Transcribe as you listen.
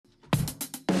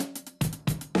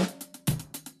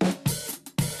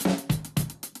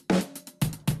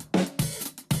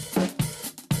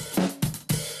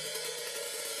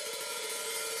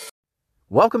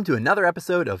Welcome to another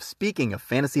episode of Speaking of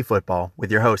Fantasy Football with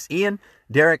your hosts Ian,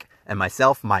 Derek, and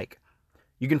myself, Mike.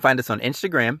 You can find us on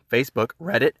Instagram, Facebook,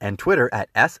 Reddit, and Twitter at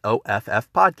SOFF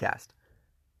Podcast.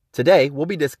 Today, we'll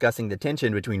be discussing the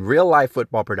tension between real-life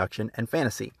football production and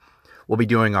fantasy. We'll be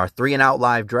doing our 3-and-out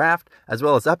live draft, as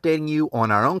well as updating you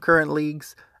on our own current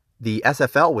leagues, the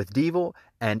SFL with Devil,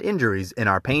 and injuries in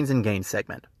our Pains and Gains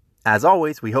segment. As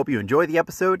always, we hope you enjoy the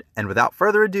episode, and without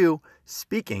further ado,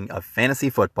 speaking of fantasy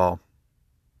football.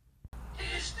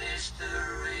 Is this the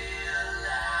real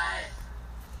life?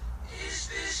 Is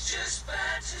this just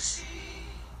fantasy?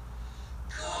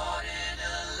 Caught in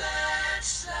a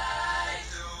landslide,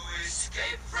 no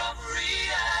escape from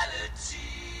reality.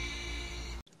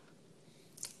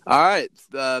 All right,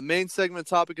 the main segment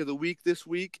topic of the week this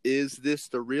week is this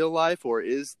the real life or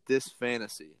is this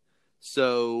fantasy?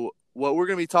 So what we're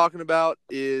going to be talking about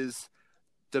is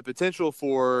the potential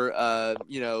for,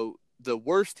 the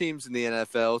worst teams in the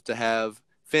NFL to have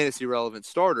fantasy relevant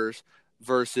starters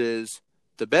versus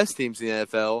the best teams in the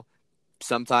NFL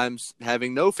sometimes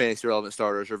having no fantasy relevant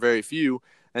starters or very few.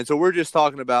 And so we're just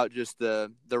talking about just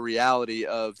the reality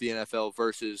of the NFL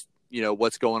versus,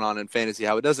 what's going on in fantasy,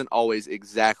 how it doesn't always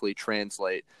exactly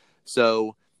translate.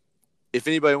 So if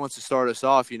anybody wants to start us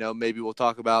off, maybe we'll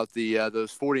talk about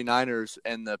those 49ers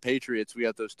and the Patriots. We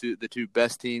got the two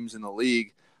best teams in the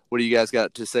league. What do you guys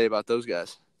got to say about those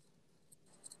guys?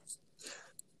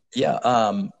 Yeah,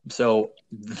 so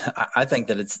I think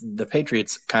that the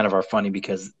Patriots kind of are funny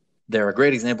because they're a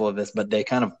great example of this, but they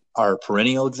kind of are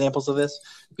perennial examples of this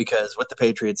because with the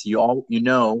Patriots, for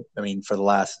the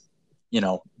last,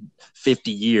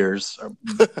 50 years,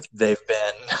 they've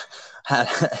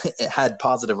had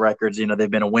positive records. They've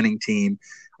been a winning team,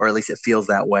 or at least it feels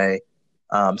that way.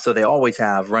 So they always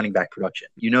have running back production.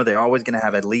 They're always going to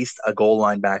have at least a goal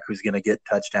line back who's going to get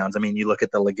touchdowns. I mean, you look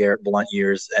at the LeGarrette Blount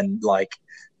years and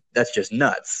that's just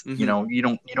nuts. Mm-hmm. You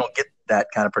don't get that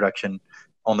kind of production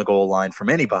on the goal line from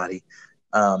anybody.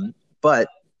 But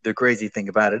the crazy thing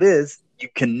about it is you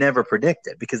can never predict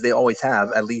it because they always have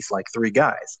at least like 3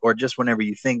 guys, or just whenever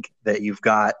you think that you've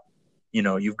got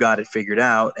it figured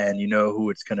out and you know who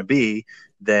it's going to be,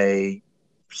 they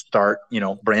start,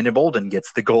 Brandon Bolden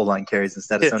gets the goal line carries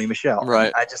instead of Sony Michel.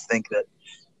 Right. I just think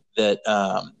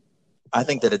I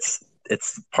think that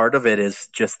it's part of it is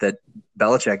just that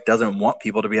Belichick doesn't want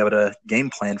people to be able to game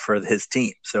plan for his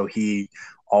team. So he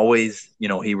always,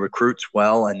 he recruits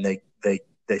well and they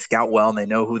scout well and they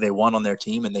know who they want on their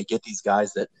team and they get these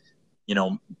guys that,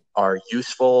 are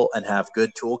useful and have good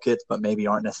toolkits, but maybe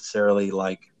aren't necessarily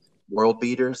like world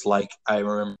beaters. Like I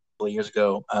remember a couple of years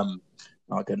ago,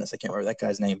 oh goodness, I can't remember that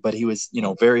guy's name, but he was,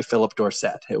 very Philip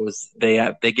Dorsett. It was,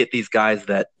 they get these guys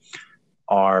that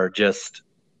are just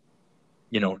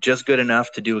good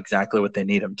enough to do exactly what they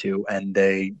need them to, and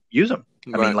they use them.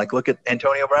 I mean, look at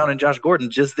Antonio Brown and Josh Gordon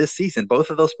just this season.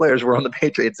 Both of those players were on the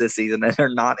Patriots this season, and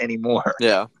they're not anymore.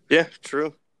 Yeah,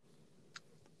 true.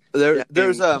 Go ahead.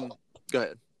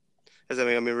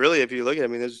 Really, if you look at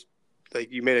it, there's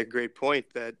you made a great point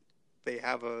that they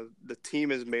have the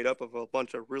team is made up of a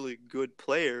bunch of really good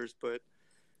players, but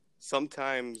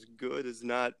sometimes good is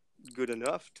not good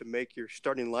enough to make your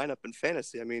starting lineup in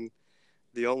fantasy.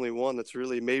 The only one that's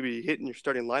really maybe hitting your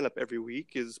starting lineup every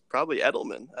week is probably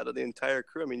Edelman out of the entire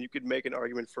crew. You could make an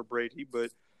argument for Brady,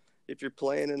 but if you're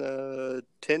playing in a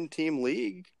 10-team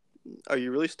league, are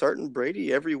you really starting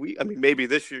Brady every week? Maybe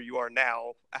this year you are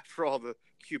now after all the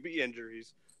QB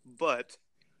injuries, but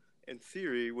in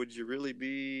theory, would you really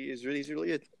be? Is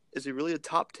he really a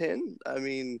top 10?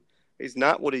 He's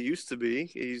not what he used to be.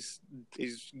 He's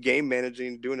game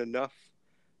managing, doing enough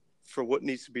for what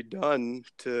needs to be done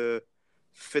to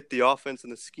fit the offense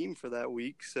and the scheme for that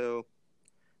week. So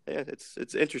yeah,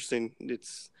 it's interesting.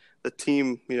 It's the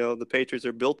team, the Patriots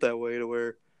are built that way to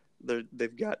where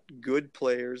they've got good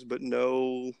players, but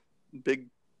no big,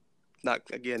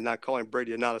 not calling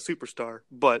Brady not a superstar,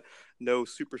 but no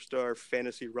superstar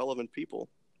fantasy relevant people.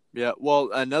 Yeah.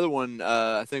 Well, another one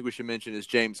I think we should mention is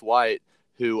James White,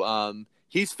 who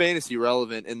he's fantasy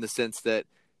relevant in the sense that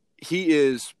he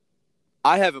is,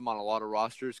 I have him on a lot of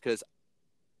rosters because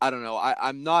I don't know.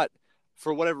 I'm not,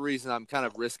 for whatever reason, I'm kind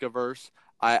of risk averse.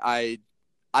 I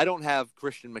don't have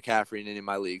Christian McCaffrey in any of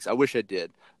my leagues. I wish I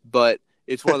did, but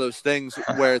it's one of those things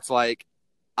where it's like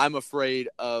I'm afraid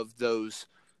of those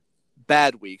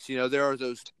bad weeks. There are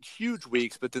those huge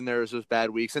weeks, but then there's those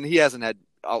bad weeks, and he hasn't had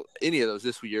any of those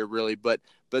this year really. But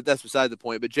that's beside the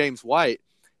point. But James White,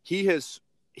 he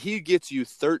gets you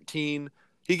 13.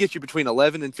 He gets you between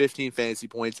 11 and 15 fantasy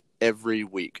points every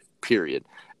week. Period.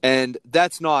 And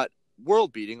that's not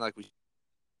world beating like we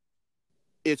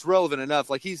it's relevant enough.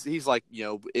 Like he's like,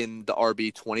 in the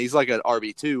RB20, he's like an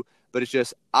RB2, but it's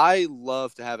just, I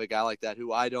love to have a guy like that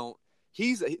who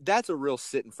that's a real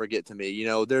sit and forget to me.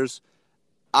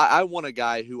 I want a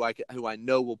guy who I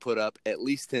know will put up at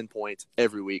least 10 points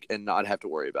every week and not have to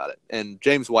worry about it. And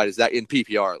James White is that, in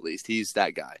PPR at least. He's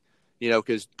that guy.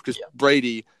 Because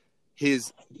Brady,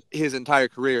 his entire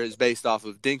career is based off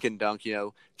of dink and dunk,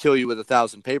 kill you with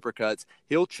 1,000 paper cuts.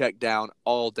 He'll check down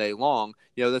all day long.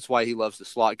 That's why he loves the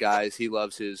slot guys. He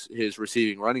loves his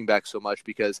receiving running back so much,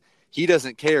 because he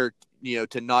doesn't care,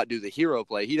 to not do the hero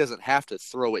play. He doesn't have to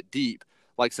throw it deep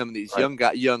like some of these young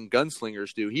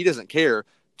gunslingers do. He doesn't care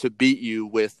to beat you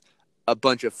with a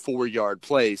bunch of 4-yard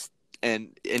plays,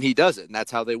 and he does it, and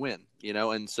that's how they win,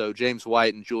 And so James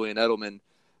White and Julian Edelman,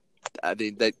 I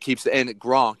mean, that keeps, and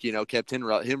Gronk, kept him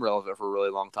relevant for a really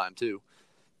long time too.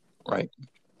 Right.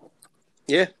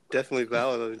 Yeah, definitely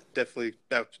valid. Definitely,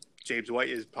 James White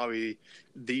is probably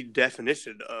the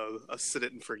definition of a sit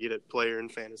it and forget it player in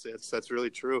fantasy. That's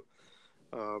really true.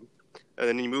 And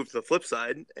then you move to the flip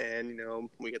side, and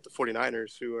we get the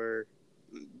 49ers, who are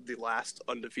the last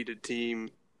undefeated team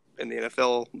in the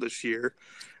NFL this year.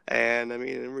 And I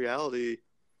mean, in reality,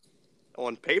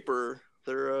 on paper,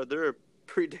 they're a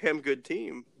pretty damn good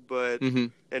team. But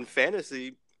in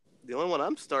fantasy, the only one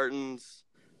I'm starting is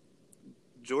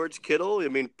George Kittle. I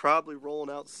mean, probably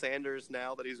rolling out Sanders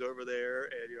now that he's over there,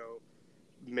 and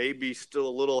maybe still a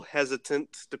little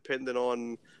hesitant depending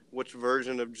on which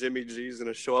version of Jimmy G is going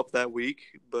to show up that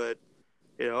week. But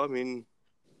I mean,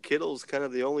 Kittle's kind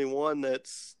of the only one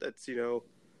that's a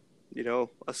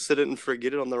sit it and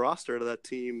forget it on the roster of that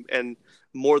team, and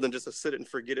more than just a sit it and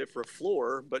forget it for a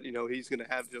floor, but he's going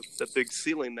to have just a big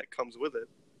ceiling that comes with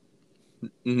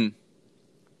it. Mm-hmm.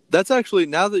 That's actually,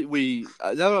 now that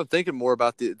I'm thinking more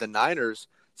about the Niners,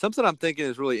 something I'm thinking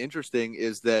is really interesting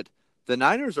is that the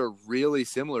Niners are really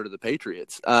similar to the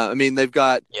Patriots. I mean, they've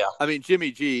got, I mean,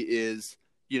 Jimmy G is,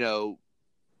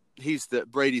 he's the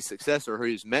Brady's successor, who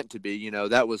he's meant to be.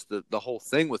 That was the whole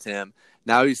thing with him.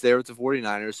 Now he's there with the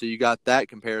 49ers, so you got that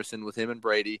comparison with him and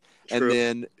Brady. True. And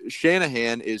then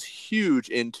Shanahan is huge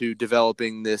into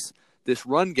developing this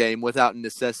run game without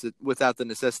the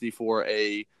necessity for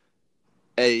an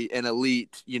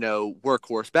elite,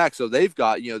 workhorse back. So they've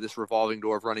got, this revolving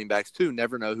door of running backs too.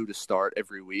 Never know who to start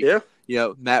every week. Yeah.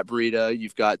 Matt Breida,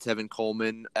 you've got Tevin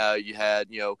Coleman. You had,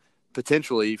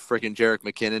 potentially freaking Jerick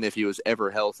McKinnon if he was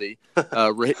ever healthy.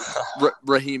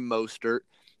 Raheem Mostert.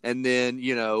 And then,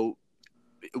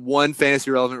 one fantasy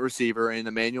relevant receiver in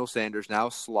Emmanuel Sanders, now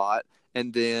slot.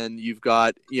 And then you've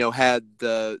got, had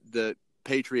the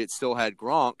Patriots still had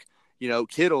Gronk,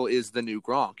 Kittle is the new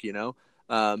Gronk,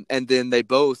 and then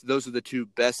those are the two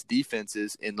best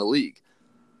defenses in the league.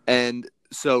 And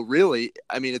so really,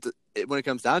 I mean, when it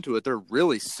comes down to it, they're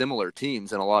really similar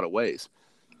teams in a lot of ways.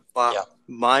 Wow. Yeah.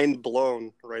 Mind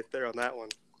blown right there on that one.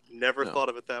 Never thought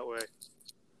of it that way.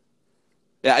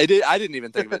 Yeah, I didn't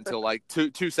even think of it until like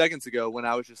two seconds ago, when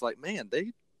I was just like, man,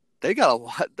 they got a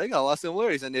lot of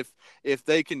similarities. And if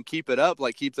they can keep it up,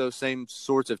 like keep those same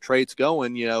sorts of traits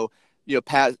going,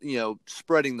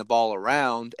 spreading the ball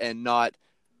around and not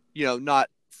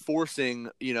forcing,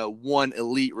 one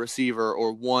elite receiver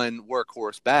or one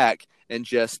workhorse back, and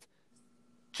just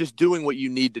doing what you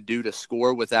need to do to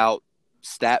score without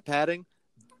stat padding.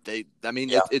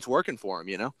 It's working for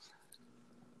them,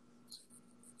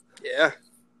 Yeah.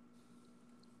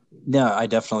 Yeah, I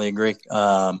definitely agree.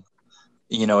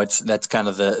 That's kind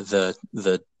of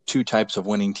the two types of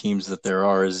winning teams that there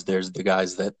are. Is there's the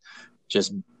guys that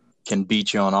just can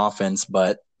beat you on offense,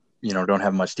 but don't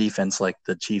have much defense, like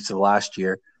the Chiefs of last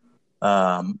year.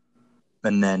 And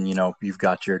then you've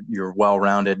got your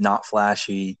well-rounded, not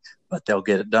flashy, but they'll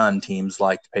get it done teams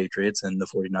like the Patriots and the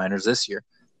 49ers this year.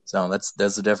 So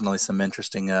there's definitely some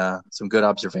interesting, some good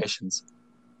observations.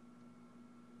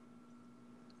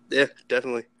 Yeah,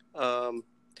 definitely. So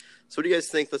what do you guys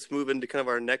think? Let's move into kind of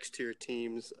our next tier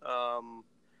teams.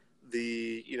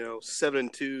 The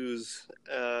 7-2s,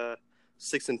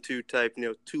 6-2 type,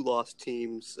 2-loss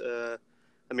teams. I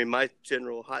mean, my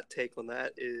general hot take on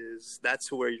that is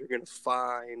that's where you're going to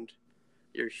find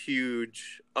your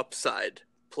huge upside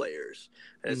players.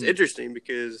 And it's interesting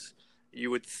because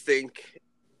you would think,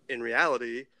 in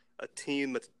reality, a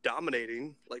team that's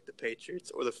dominating, like the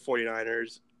Patriots or the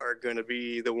 49ers, are going to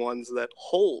be the ones that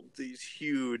hold these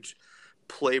huge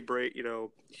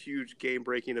huge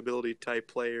game-breaking ability type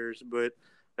players. But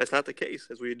that's not the case,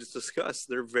 as we just discussed.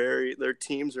 Their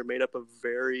teams are made up of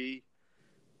very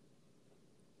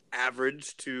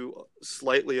average to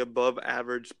slightly above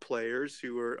average players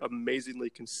who are amazingly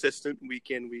consistent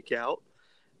week in, week out.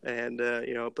 And,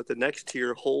 but the next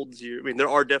tier holds you. I mean, there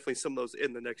are definitely some of those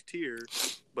in the next tier,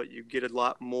 but you get a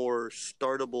lot more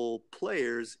startable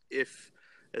players if,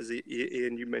 as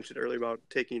Ian, you mentioned earlier about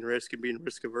taking risk and being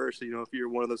risk averse. If you're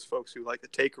one of those folks who like to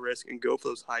take a risk and go for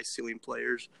those high ceiling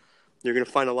players, you're going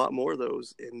to find a lot more of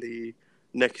those in the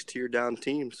next tier down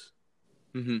teams.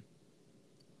 Mm-hmm.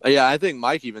 Yeah, I think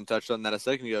Mike even touched on that a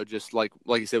second ago, just like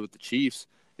you said with the Chiefs,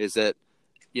 is that,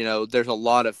 there's a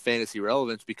lot of fantasy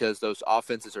relevance because those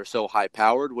offenses are so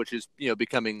high-powered, which is,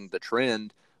 becoming the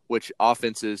trend, which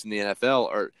offenses in the NFL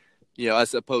are,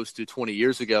 as opposed to 20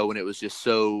 years ago when it was just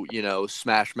so,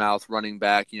 smash mouth running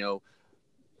back,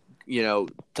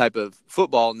 type of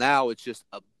football. Now it's just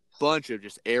a bunch of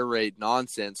just air raid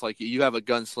nonsense. Like you have a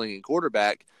gunslinging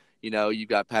quarterback, you've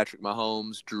got Patrick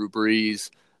Mahomes, Drew Brees.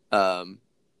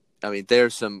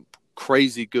 There's some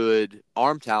crazy good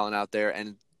arm talent out there,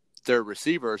 and their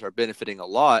receivers are benefiting a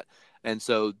lot. And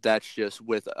so that's just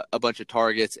with a bunch of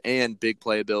targets and big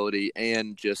playability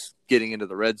and just getting into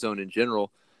the red zone in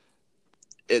general.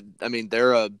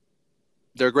 They're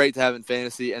great to have in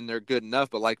fantasy and they're good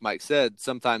enough. But like Mike said,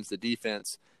 sometimes the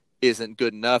defense isn't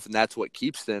good enough, and that's what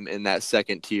keeps them in that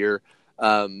second tier.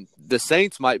 The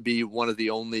Saints might be one of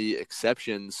the only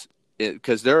exceptions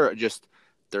because they're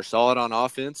solid on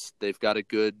offense. They've got a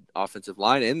good offensive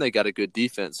line and they got a good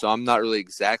defense. So I'm not really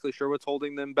exactly sure what's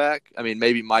holding them back. I mean,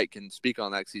 maybe Mike can speak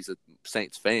on that because he's a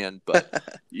Saints fan, but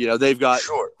they've got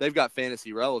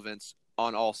fantasy relevance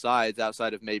on all sides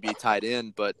outside of maybe tight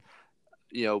end. But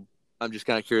I'm just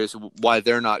kind of curious why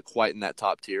they're not quite in that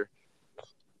top tier.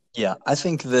 Yeah, I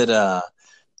think that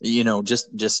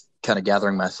just kind of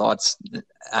gathering my thoughts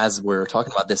as we're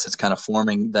talking about this, it's kind of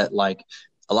forming that like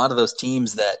a lot of those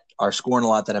teams that are scoring a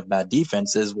lot that have bad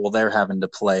defenses, well, they're having to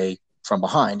play from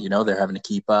behind, they're having to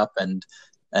keep up. And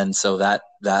so that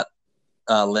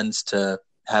lends to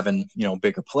having,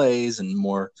 bigger plays and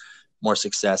more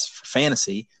success for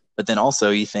fantasy. But then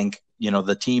also you think,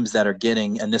 the teams that are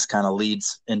getting, and this kind of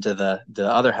leads into the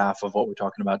other half of what we're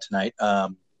talking about tonight.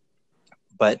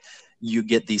 But you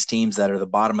get these teams that are the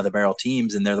bottom of the barrel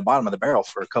teams, and they're the bottom of the barrel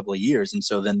for a couple of years. And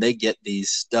so then they get these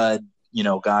stud,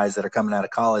 guys that are coming out of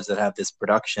college that have this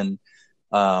production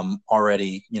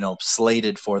already,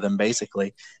 slated for them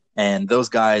basically. And those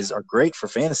guys are great for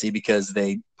fantasy because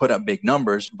they put up big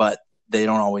numbers, but they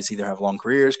don't always either have long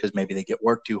careers because maybe they get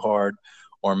worked too hard,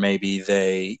 or maybe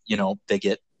they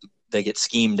get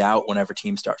schemed out whenever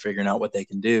teams start figuring out what they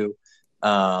can do.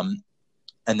 And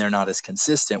they're not as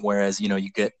consistent. Whereas,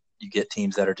 you get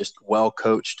teams that are just well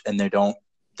coached and they don't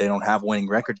have winning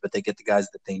records, but they get the guys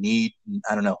that they need.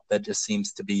 I don't know. That just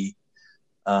seems to be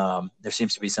there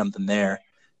seems to be something there.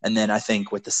 And then I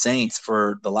think with the Saints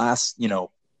for the last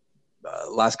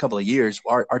couple of years,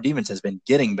 our defense has been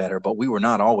getting better, but we were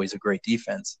not always a great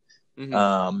defense.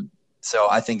 Mm-hmm. So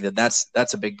I think that's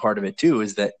a big part of it too,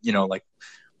 is that, like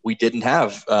we had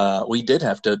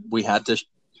to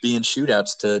be in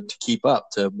shootouts to keep up,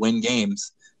 to win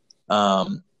games.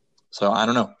 So I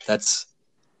don't know. That's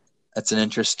an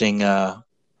interesting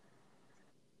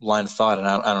line of thought, and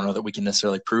I don't know that we can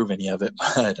necessarily prove any of it,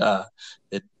 but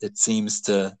it seems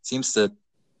to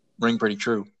ring pretty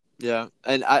true. Yeah,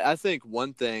 and I think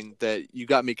one thing that you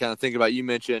got me kind of thinking about, you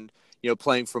mentioned,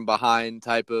 playing from behind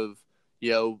type of,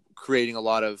 creating a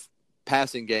lot of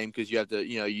passing game because you have to,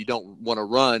 you don't want to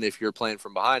run if you're playing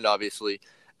from behind, obviously.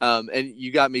 And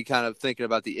you got me kind of thinking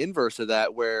about the inverse of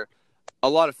that, where a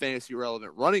lot of fantasy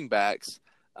relevant running backs,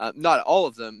 not all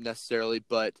of them necessarily,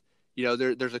 but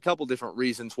there's a couple different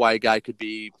reasons why a guy could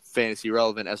be fantasy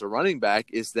relevant as a running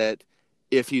back, is that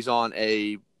if he's on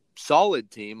a solid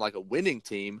team, like a winning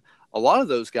team, a lot of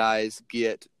those guys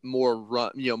get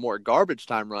more more garbage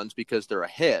time runs because they're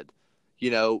ahead,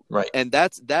 right. And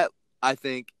that I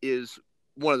think is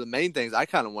one of the main things I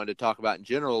kind of wanted to talk about in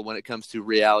general when it comes to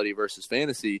reality versus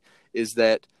fantasy, is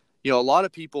that, a lot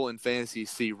of people in fantasy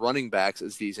see running backs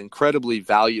as these incredibly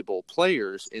valuable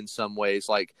players in some ways,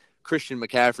 like Christian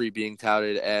McCaffrey being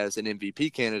touted as an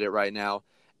MVP candidate right now,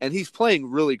 and he's playing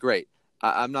really great.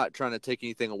 I'm not trying to take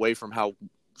anything away from how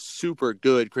super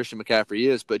good Christian McCaffrey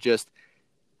is, but just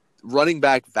running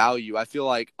back value. I feel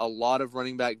like a lot of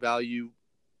running back value,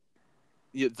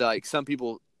 like some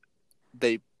people,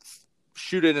 they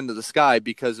shoot it into the sky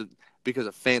because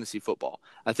of fantasy football.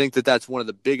 I think that's one of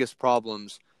the biggest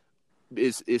problems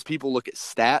is people look at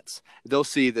stats. They'll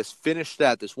see this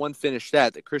one finished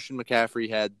stat that Christian McCaffrey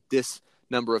had this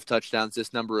number of touchdowns,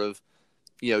 this number of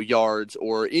yards,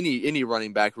 or any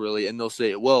running back really, and they'll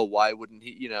say, well, why wouldn't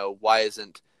he, why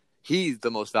isn't he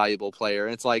the most valuable player?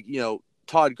 And it's like,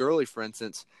 Todd Gurley, for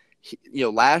instance,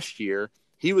 last year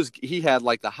he had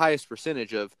like the highest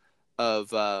percentage of of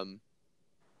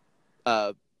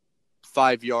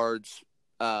 5 yards,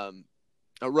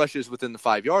 rushes within the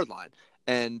 5-yard line.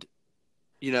 And,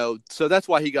 so that's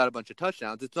why he got a bunch of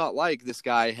touchdowns. It's not like this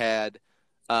guy had,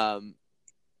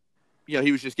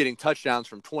 he was just getting touchdowns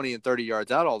from 20 and 30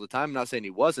 yards out all the time. I'm not saying he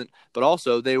wasn't, but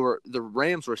also the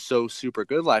Rams were so super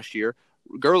good last year.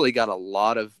 Gurley got a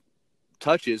lot of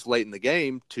touches late in the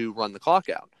game to run the clock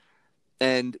out.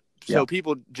 And so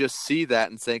people just see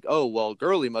that and think, oh, well,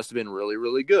 Gurley must have been really,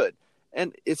 really good.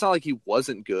 And it's not like he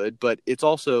wasn't good, but it's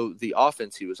also the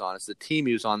offense he was on. It's the team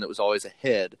he was on that was always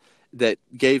ahead that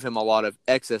gave him a lot of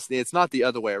excess. It's not the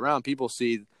other way around. People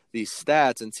see these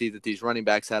stats and see that these running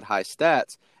backs had high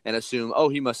stats and assume, oh,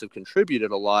 he must have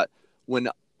contributed a lot, when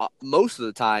most of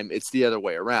the time it's the other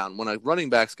way around. When a running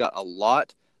back's got a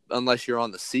lot, unless you're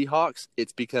on the Seahawks,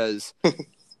 it's because,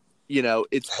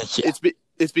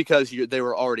 it's because they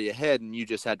were already ahead and you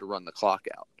just had to run the clock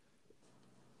out.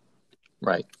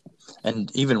 Right. And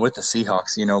even with the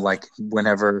Seahawks, like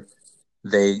whenever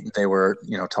they were,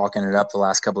 talking it up the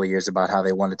last couple of years about how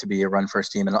they wanted to be a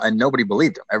run-first team, and nobody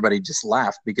believed them. Everybody just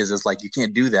laughed because it's like, you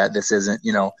can't do that. This isn't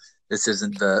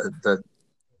the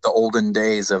olden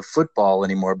days of football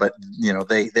anymore. But,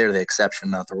 they're the exception,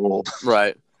 not the rule.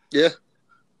 Right. Yeah.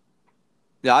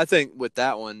 Yeah, I think with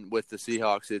that one, with the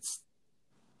Seahawks,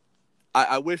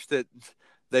 I wish that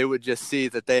they would just see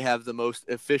that they have the most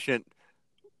efficient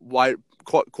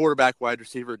quarterback wide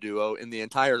receiver duo in the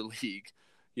entire league.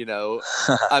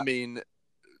 I mean,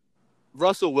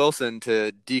 Russell Wilson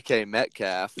to DK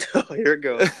Metcalf. Oh, here it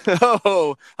goes.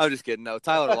 Oh, I'm just kidding. No,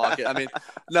 Tyler Lockett.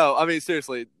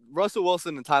 Seriously, Russell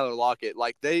Wilson and Tyler Lockett,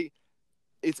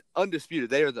 it's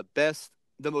undisputed. They are the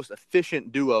most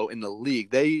efficient duo in the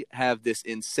league. They have this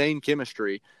insane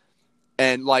chemistry,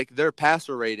 and their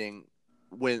passer rating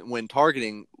when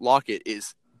targeting Lockett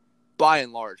is by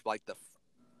and large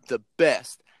the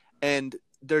best. And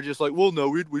they're just like, well, no,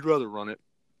 we'd rather run it.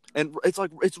 And it's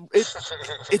like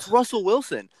it's Russell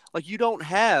Wilson. You don't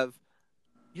have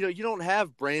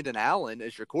Brandon Allen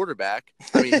as your quarterback.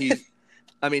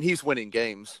 He's winning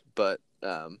games, but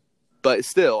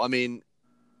still,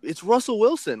 it's Russell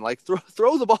Wilson.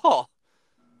 Throw the ball.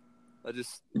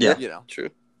 True.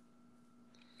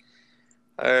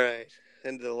 All right,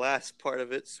 and the last part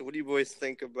of it. So, what do you boys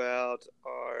think about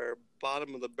our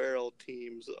bottom of the barrel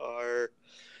teams?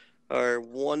 Our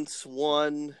once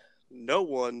won, no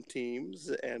one teams,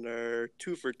 and our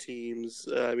two-for teams.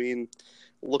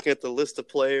 Looking at the list of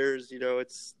players,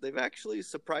 they've actually,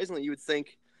 surprisingly, you would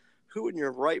think, who in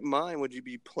your right mind would you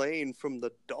be playing from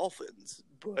the Dolphins?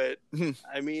 But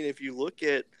if you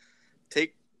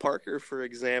take Parker for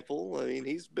example.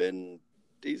 He's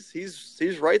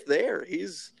right there.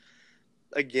 He's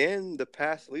again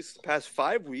at least the past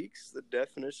 5 weeks, the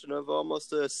definition of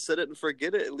almost a set it and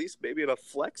forget it. At least maybe in a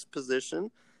flex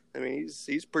position.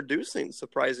 He's producing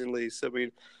surprisingly. So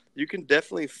you can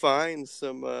definitely find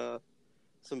some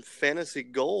fantasy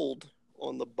gold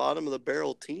on the bottom of the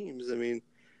barrel teams. You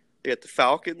got the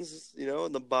Falcons,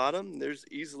 in the bottom. There's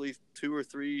easily 2 or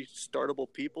 3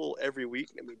 startable people every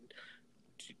week.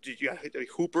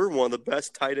 Hooper, one of the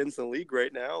best tight ends in the league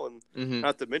right now, and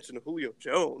not to mention Julio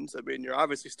Jones. You're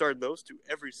obviously starting those 2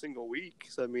 every single week.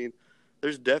 So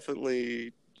there's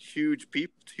definitely huge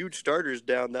starters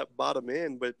down that bottom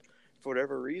end, but for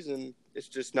whatever reason, it's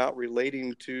just not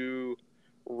relating to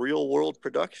real world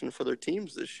production for their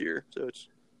teams this year. So it's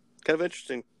kind of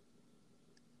interesting.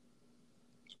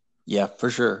 Yeah, for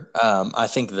sure. I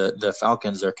think the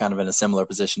Falcons are kind of in a similar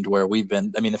position to where we've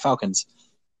been. The Falcons,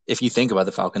 if you think about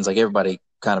the Falcons, everybody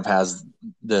kind of has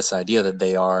this idea that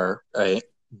they are a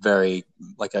very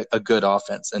a good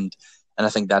offense, and I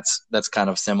think that's kind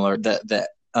of similar.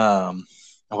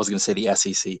 I was going to say the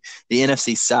SEC, the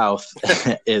NFC South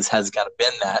has kind of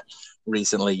been that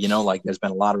recently. There's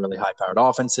been a lot of really high powered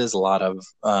offenses, a lot of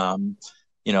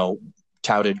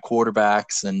touted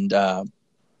quarterbacks,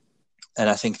 and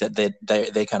I think that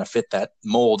they kind of fit that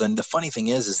mold. And the funny thing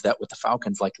is that with the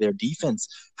Falcons, their defense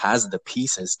has the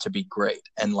pieces to be great.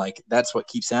 And that's what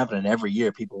keeps happening every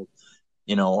year. People,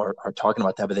 are talking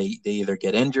about that, but they either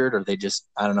get injured or they just,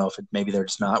 I don't know if maybe they're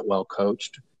just not well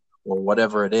coached or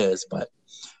whatever it is, but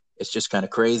it's just kind of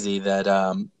crazy that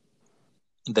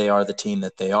they are the team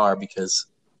that they are because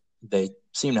they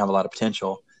seem to have a lot of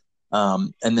potential.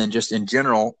 And then just in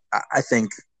general, I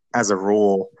think as a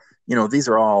rule, these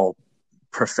are all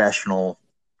professional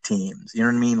teams. You know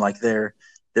what I mean?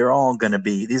 They're all going to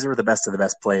be – these are the best of the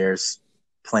best players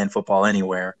playing football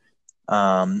anywhere.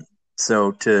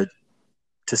 So to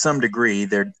some degree,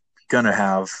 they're going to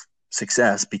have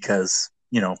success because,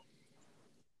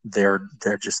 they're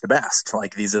just the best.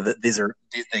 Like they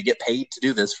get paid to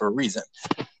do this for a reason.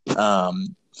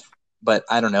 But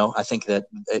I don't know. I think that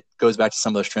it goes back to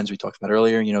some of those trends we talked about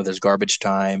earlier. You know, there's garbage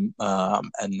time,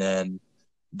 and then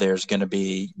there's going to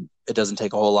be. It doesn't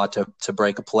take a whole lot to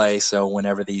break a play. So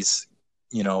whenever these,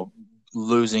 you know,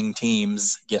 losing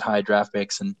teams get high draft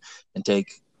picks and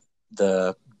take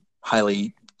the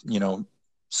highly, you know,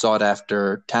 sought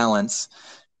after talents,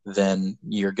 then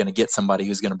you're going to get somebody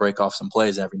who's going to break off some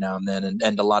plays every now and then.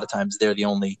 And a lot of times they're the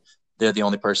only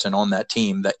person on that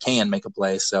team that can make a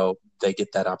play. So they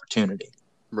get that opportunity.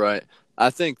 Right. I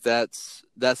think that's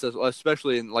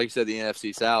especially in, like you said, the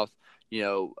NFC South, you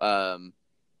know,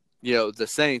 the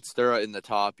Saints, they're in the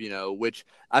top, you know, which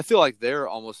I feel like they're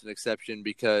almost an exception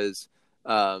because,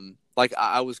 like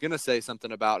I was going to say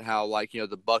something about how, like, you know,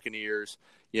 the Buccaneers,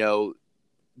 you know,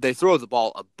 they throw the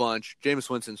ball a bunch. Jameis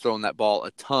Winston's throwing that ball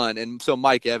a ton. And so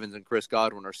Mike Evans and Chris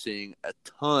Godwin are seeing a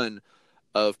ton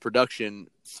of production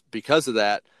because of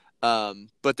that.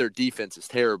 But their defense is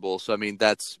terrible. So, I mean,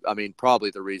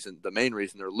 probably the main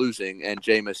reason they're losing. And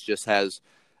Jameis just has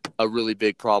a really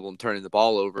big problem turning the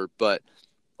ball over. But,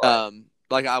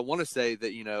 like, I want to say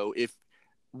that, you know, if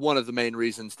one of the main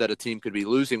reasons that a team could be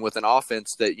losing with an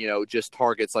offense that, you know, just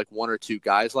targets like one or two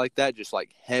guys like that, just like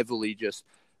heavily just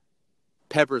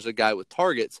peppers a guy with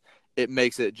targets, it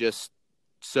makes it just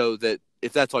so that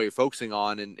if that's all you're focusing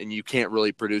on and you can't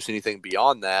really produce anything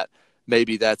beyond that,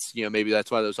 maybe that's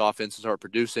why those offenses are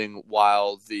producing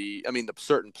while the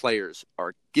certain players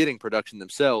are getting production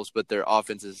themselves, but their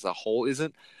offenses as a whole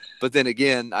isn't. But then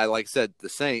again, like I said, the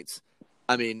Saints,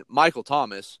 I mean, Michael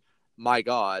Thomas, my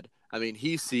God, I mean,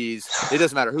 he sees, it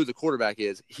doesn't matter who the quarterback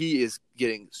is, he is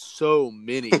getting so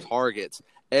many targets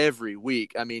every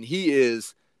week. I mean,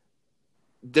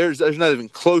 there's not even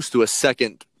close to a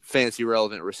second fantasy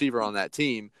relevant receiver on that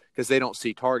team because they don't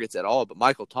see targets at all. But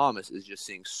Michael Thomas is just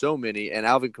seeing so many, and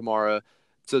Alvin Kamara.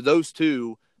 So those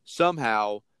two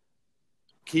somehow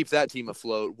keep that team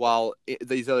afloat while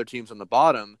these other teams on the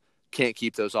bottom can't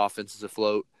keep those offenses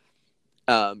afloat.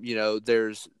 You know,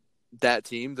 there's that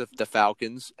team, the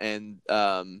Falcons, and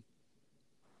I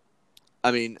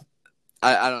mean,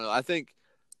 I don't know. I think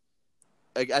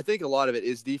a lot of it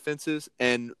is defenses,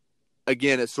 and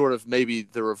again, it's sort of maybe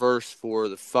the reverse for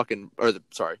the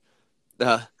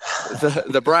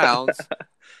Browns,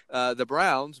 the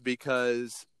Browns,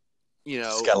 because, you know,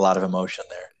 It's got a lot of emotion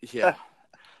there. yeah,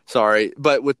 sorry,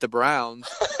 but with the Browns,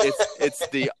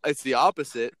 it's the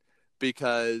opposite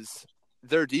because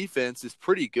their defense is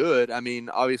pretty good. I mean,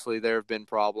 obviously there have been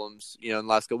problems, you know, in the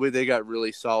last couple weeks. They got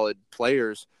really solid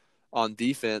players on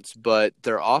defense, but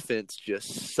their offense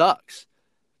just sucks.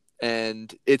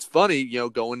 And it's funny, you know,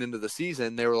 going into the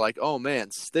season, they were like, oh, man,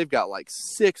 they've got like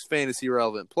 6 fantasy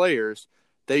relevant players.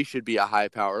 They should be a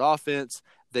high-powered offense.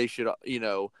 They should, you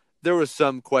know, there was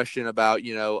some question about,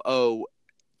 you know, oh,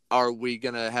 are we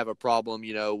going to have a problem,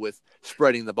 you know, with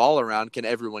spreading the ball around? Can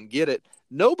everyone get it?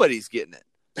 Nobody's getting it.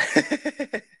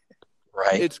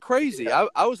 Right. It's crazy.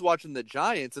 I was watching the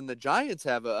Giants, and the Giants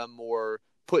have a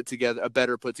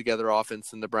better put together offense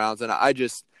than the Browns. And I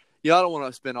just, you know, I don't want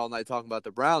to spend all night talking about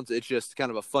the Browns. It's just kind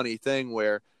of a funny thing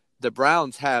where the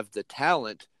Browns have the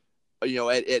talent, you know,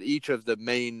 at each of the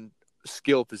main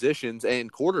skill positions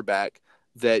and quarterback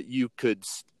that you could,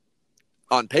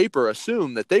 on paper,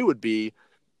 assume that they would be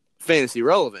fantasy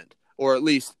relevant, or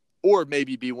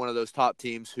maybe be one of those top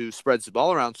teams who spreads the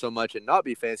ball around so much and not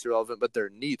be fantasy relevant, but they're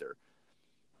neither.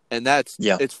 And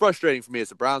it's frustrating for me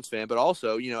as a Browns fan, but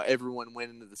also, you know, everyone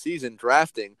went into the season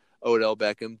drafting Odell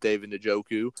Beckham, David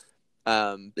Njoku,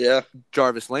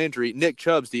 Jarvis Landry. Nick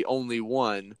Chubb's the only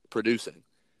one producing.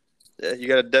 Yeah, you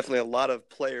got definitely a lot of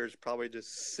players probably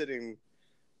just sitting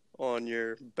on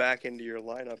your back into your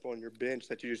lineup on your bench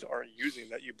that you just aren't using,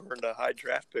 that you burned a high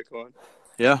draft pick on.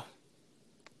 Yeah.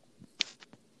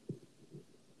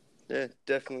 Yeah,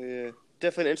 definitely an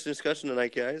interesting discussion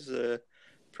tonight, guys.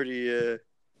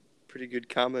 Pretty good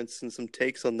comments and some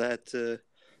takes on that.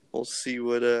 We'll see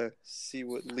what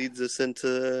leads us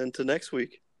into next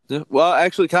week. Yeah. Well,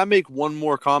 actually, can I make one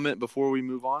more comment before we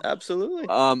move on? Absolutely.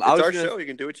 It's our show. You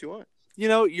can do what you want. You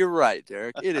know, you're right,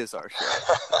 Derek. It is our show.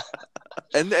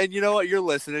 and you know what? You're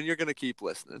listening. You're going to keep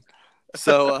listening.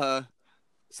 So,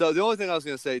 so the only thing I was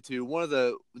going to say too, one of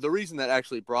the reason that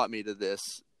actually brought me to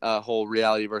this whole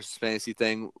reality versus fantasy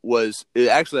thing was it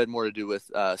actually had more to do with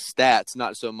stats,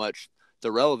 not so much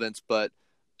the relevance, but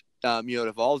you know, it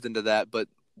evolved into that. But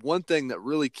one thing that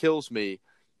really kills me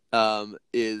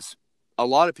is a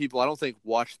lot of people, I don't think,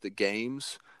 watch the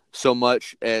games so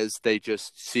much as they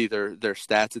just see their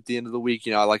stats at the end of the week.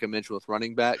 You know, like I mentioned with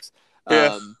running backs.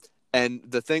 Yeah. And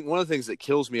one of the things that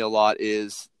kills me a lot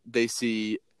is they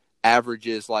see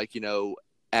averages like,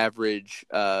 average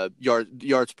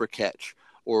yards per catch,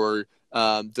 or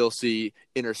they'll see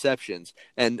interceptions.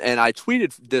 And I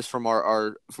tweeted this from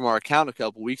our account a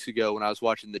couple weeks ago when I was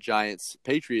watching the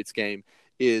Giants-Patriots game,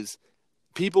 is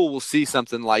people will see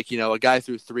something like, a guy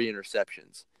threw 3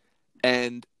 interceptions,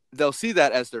 and they'll see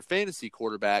that as their fantasy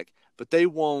quarterback, but they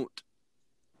won't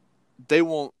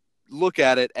look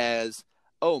at it as,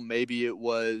 oh, maybe it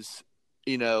was,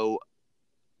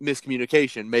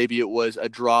 miscommunication. Maybe it was a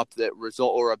drop that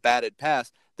result or a batted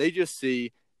pass. They just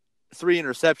see 3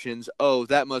 interceptions. Oh,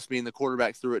 that must mean the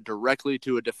quarterback threw it directly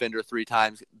to a defender 3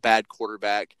 times. Bad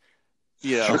quarterback,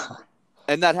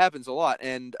 and that happens a lot.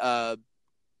 And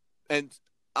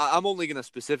I'm only going to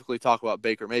specifically talk about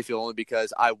Baker Mayfield only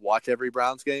because I watch every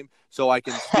Browns game, so I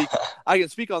can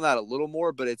speak on that a little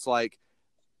more. But it's like,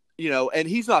 and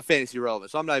he's not fantasy relevant,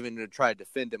 so I'm not even going to try to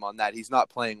defend him on that. He's not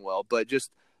playing well, but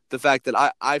just the fact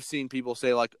that I've seen people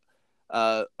say like,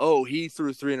 oh, he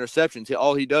threw 3 interceptions.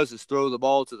 All he does is throw the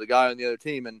ball to the guy on the other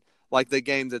team. And like the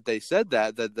game that they said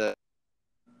that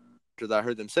I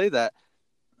heard them say that,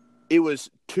 it was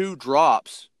 2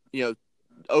 drops.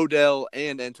 Odell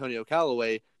and Antonio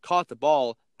Callaway caught the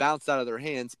ball, bounced out of their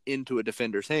hands into a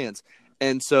defender's hands.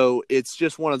 And so it's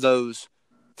just one of those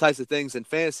types of things in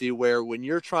fantasy where when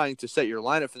you're trying to set your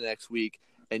lineup for the next week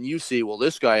and you see, well,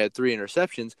 this guy had 3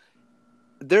 interceptions,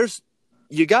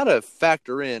 you got to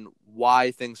factor in why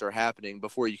things are happening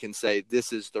before you can say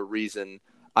this is the reason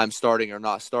I'm starting or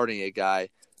not starting a guy.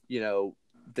 The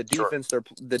defense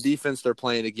they're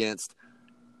playing against,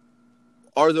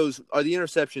 are the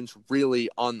interceptions really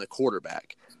on the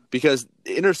quarterback? Because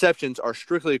interceptions are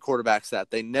strictly a quarterback stat.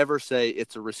 They never say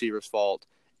it's a receiver's fault.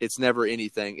 It's never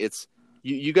anything. It's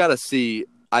you got to see,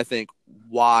 I think,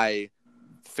 why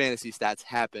fantasy stats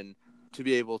happen to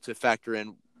be able to factor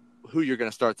in who you're going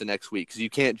to start the next week. Because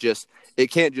it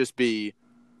can't just be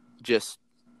just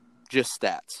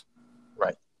stats.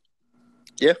 Right.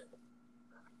 Yeah.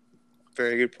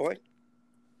 Very good point.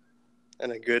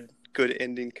 And a good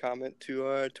ending comment to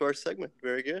our segment.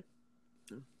 Very good.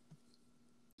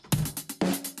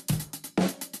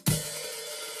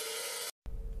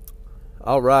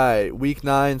 All right, Week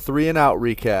 9 3-and-out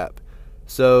recap.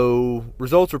 So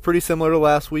results were pretty similar to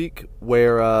last week,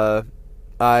 where I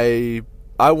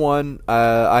won.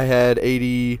 I had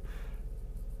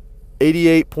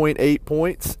 88.8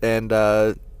 points, and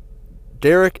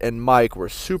Derek and Mike were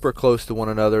super close to one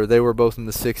another. They were both in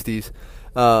the 60s.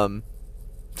 So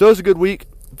it was a good week.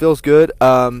 Feels good.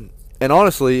 And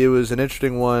honestly, it was an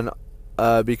interesting one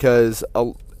because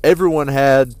everyone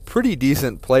had pretty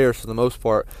decent players for the most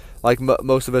part. Like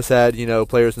most of us had,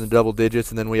 players in the double digits,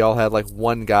 and then we all had like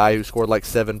one guy who scored like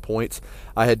 7 points.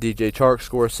 I had DJ Chark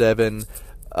score 7.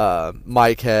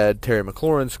 Mike had Terry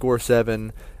McLaurin score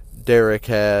 7. Derek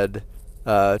had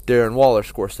Darren Waller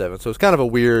score 7. So it's kind of a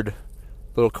weird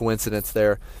little coincidence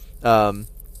there.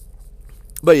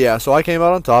 But yeah, so I came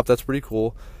out on top. That's pretty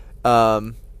cool.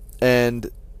 And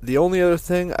the only other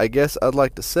thing I guess I'd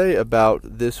like to say about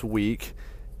this week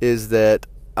is that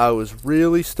I was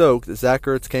really stoked that Zach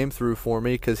Ertz came through for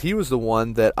me, because he was the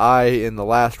one that I, in the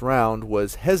last round,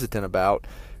 was hesitant about.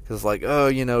 Because,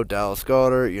 Dallas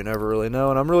Goedert, you never really know.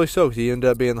 And I'm really stoked. He ended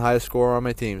up being the highest scorer on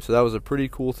my team. So that was a pretty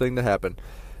cool thing to happen.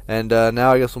 And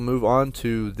now I guess we'll move on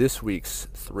to this week's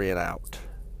 3-and-out.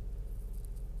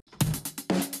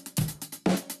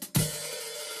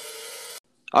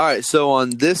 All right, so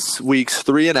on this week's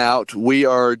 3-and-out,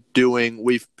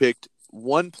 we've picked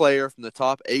one player from the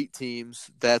top 8 teams.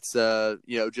 That's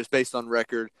just based on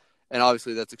record, and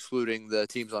obviously that's excluding the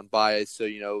teams on bias, so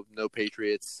no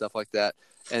Patriots, stuff like that.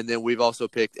 And then we've also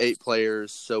picked 8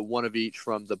 players, so one of each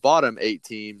from the bottom 8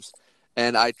 teams.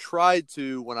 And I tried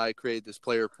to, when I created this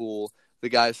player pool, the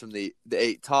guys from the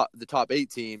top 8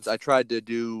 teams, I tried to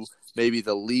do maybe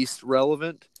the least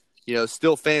relevant,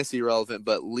 still fantasy relevant,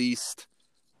 but least,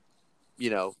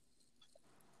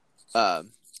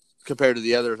 compared to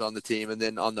the others on the team. And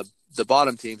then on the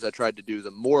bottom teams, I tried to do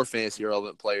the more fantasy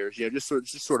relevant players, just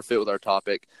sort of fit with our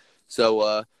topic.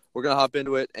 So we're going to hop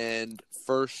into it. And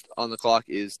first on the clock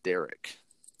is Derek.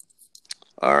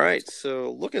 All right.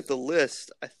 So looking at the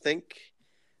list, I think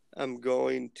I'm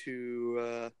going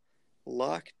to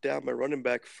lock down my running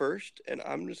back first. And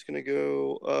I'm just going to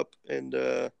go up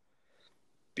and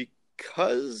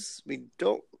because we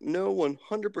don't know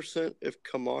 100% if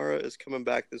Kamara is coming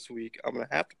back this week, I'm going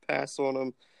to have to pass on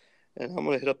him, and I'm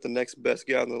going to hit up the next best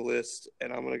guy on the list,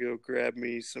 and I'm going to go grab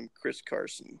me some Chris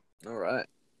Carson. All right.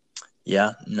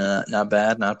 Yeah, not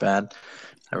bad.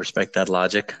 I respect that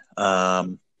logic.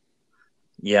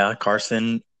 Yeah,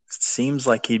 Carson, seems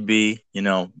like he'd be,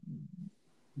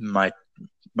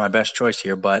 my best choice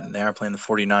here, but they are playing the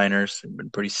 49ers. They've been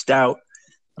pretty stout.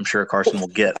 I'm sure Carson will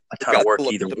get a ton of work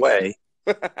either way.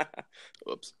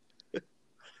 Whoops.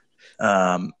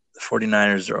 The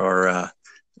 49ers are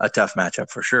a tough matchup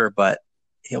for sure, but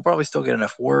he'll probably still get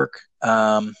enough work.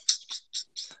 That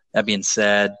being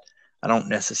said, I don't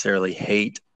necessarily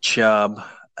hate Chubb.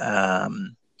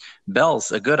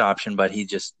 Bell's a good option, but he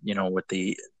just, with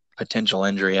the potential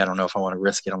injury, I don't know if I want to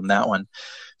risk it on that one.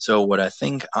 So what I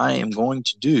think I am going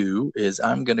to do is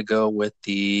I'm going to go with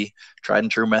the tried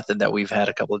and true method that we've had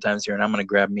a couple of times here, and I'm going to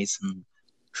grab me some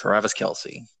Travis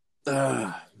Kelce.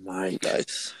 Mike.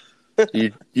 Nice.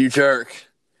 You jerk.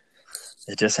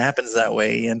 It just happens that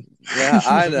way, Ian. Yeah,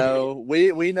 I know.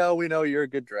 We know you're a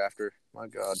good drafter. My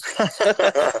God.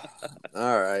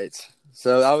 All right.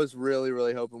 So I was really,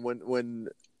 really hoping when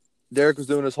Derek was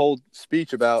doing his whole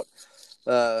speech about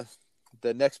the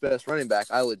next best running back,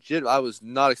 I was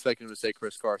not expecting him to say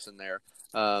Chris Carson there.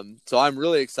 So I'm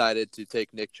really excited to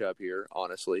take Nick Chubb here,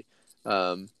 honestly.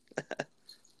 So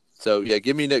yeah,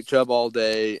 give me Nick Chubb all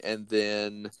day, and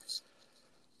then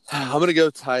I'm gonna go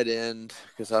tight end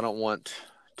because I don't want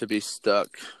to be stuck.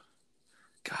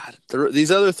 God,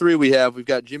 these other three we've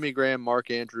got Jimmy Graham,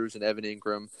 Mark Andrews, and Evan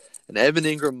Ingram. And Evan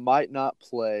Ingram might not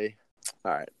play.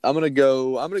 All right, I'm gonna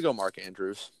go Mark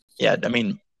Andrews. Yeah, I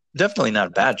mean, definitely not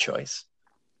a bad choice.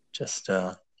 Just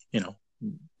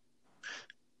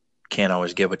can't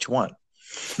always get what you want.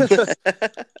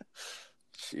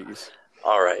 Jeez.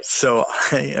 All right, so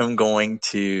I'm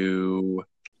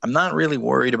not really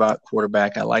worried about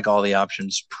quarterback. I like all the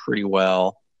options pretty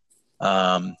well.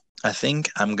 I think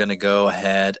I'm going to go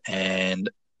ahead and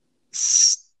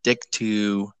stick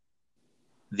to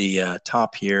the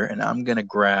top here, and I'm going to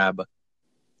grab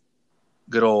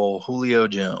good old Julio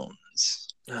Jones.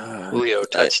 Julio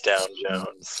touchdown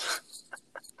Jones.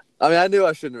 I mean, I knew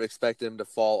I shouldn't have expected him to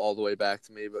fall all the way back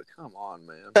to me, but come on,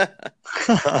 man.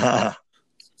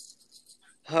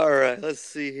 All right, let's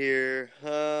see here.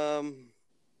 I'm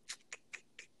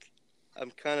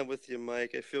kind of with you,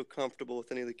 Mike. I feel comfortable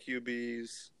with any of the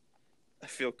QBs. I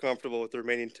feel comfortable with the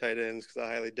remaining tight ends because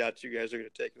I highly doubt you guys are going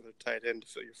to take another tight end to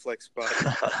fill your flex spot.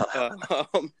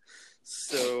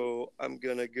 So I'm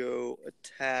going to go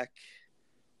attack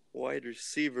wide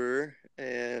receiver,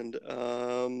 and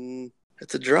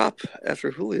it's a drop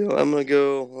after Julio. I'm going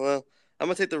to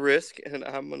take the risk, and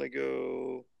I'm going to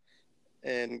go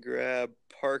and grab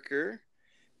Parker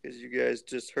because you guys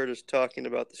just heard us talking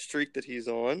about the streak that he's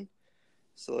on.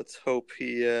 So let's hope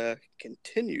he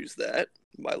continues that.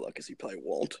 My luck is he probably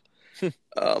won't.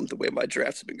 The way my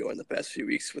drafts have been going the past few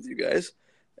weeks with you guys.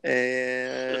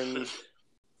 And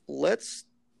let's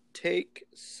take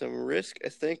some risk, I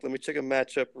think. Let me check a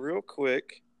matchup real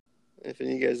quick. If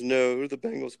any of you guys know who the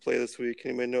Bengals play this week.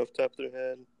 Anybody know off the top of their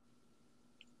head?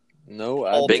 No,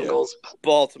 Bengals.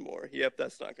 Baltimore. Yep,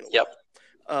 that's not going to Yep.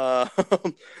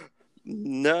 work.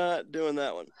 Not doing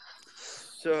that one.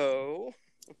 So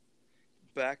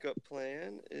backup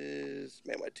plan is,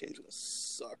 man, my team's going to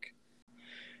suck.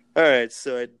 All right,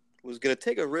 so I was going to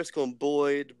take a risk on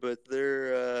Boyd, but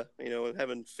they're,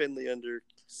 having Finley under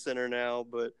center now,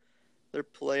 but they're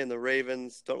playing the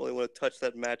Ravens. Don't really want to touch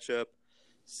that matchup.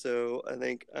 So I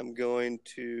think I'm going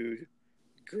to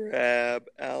grab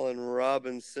Allen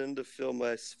Robinson to fill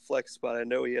my flex spot. I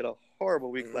know he had a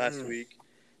horrible week last week,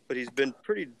 but he's been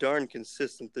pretty darn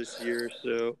consistent this year, so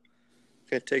I'm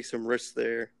going to take some risks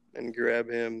there and grab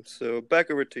him. So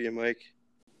back over to you, Mike.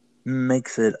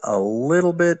 Makes it a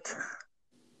little bit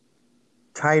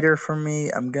tighter for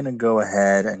me. I'm going to go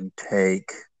ahead and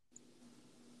take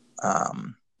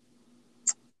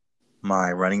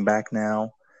my running back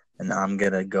now, and I'm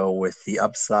going to go with the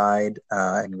upside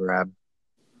and grab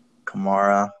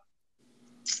Kamara.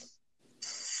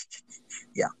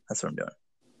 Yeah, that's what I'm doing.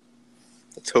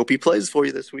 Let's hope he plays for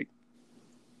you this week.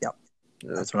 Yep,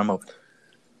 that's what I'm hoping.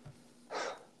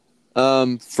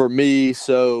 For me,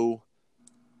 so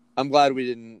I'm glad we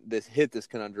didn't hit this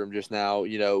conundrum just now.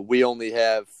 We only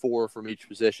have 4 from each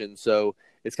position, so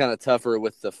it's kind of tougher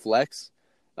with the flex,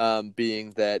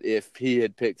 being that if he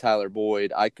had picked Tyler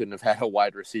Boyd, I couldn't have had a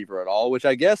wide receiver at all, which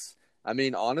I guess, I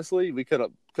mean, honestly, we could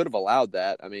have allowed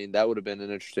that. I mean, that would have been an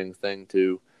interesting thing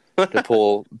to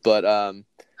pull, but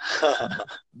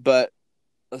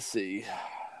let's see.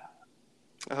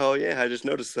 Oh, yeah, I just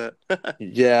noticed that.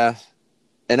 Yeah.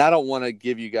 And I don't want to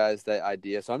give you guys that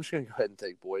idea, so I'm just going to go ahead and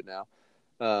take Boyd now.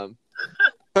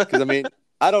 Because, I mean,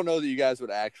 I don't know that you guys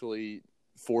would actually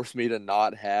force me to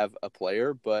not have a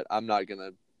player, but I'm not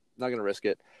gonna risk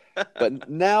it. But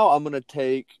now I'm going to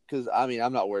take, because,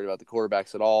 I'm not worried about the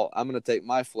quarterbacks at all. I'm going to take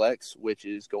my flex, which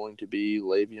is going to be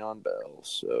Le'Veon Bell.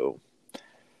 So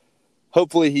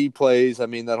hopefully he plays. That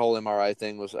whole MRI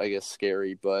thing was, I guess,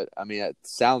 scary. But, it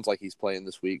sounds like he's playing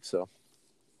this week. So,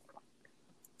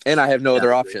 and I have no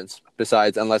other options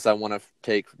besides, unless I want to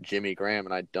take Jimmy Graham,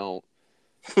 and I don't.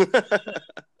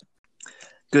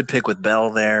 Good pick with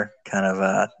Bell there. Kind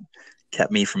of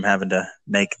kept me from having to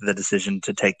make the decision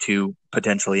to take two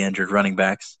potentially injured running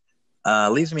backs.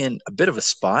 Leaves me in a bit of a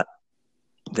spot.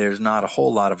 There's not a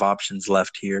whole lot of options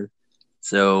left here.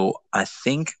 So I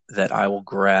think that I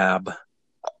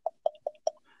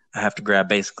have to grab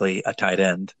basically a tight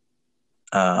end.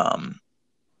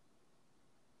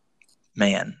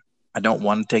 Man, I don't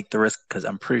want to take the risk because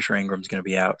I'm pretty sure Ingram's going to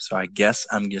be out. So I guess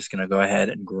I'm just going to go ahead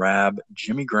and grab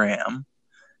Jimmy Graham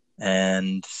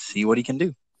and see what he can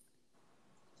do.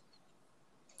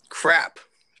 Crap.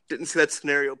 Didn't see that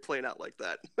scenario playing out like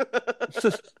that.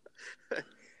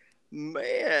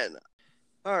 Man.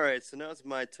 All right, so now it's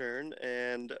my turn,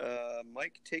 and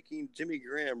Mike taking Jimmy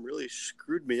Graham really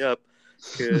screwed me up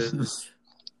because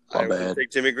I would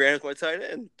take Jimmy Graham as my tight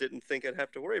end. Didn't think I'd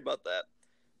have to worry about that.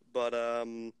 But,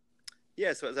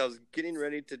 so as I was getting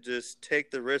ready to just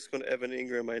take the risk on Evan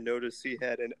Ingram, I noticed he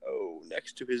had an O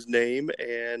next to his name,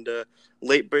 and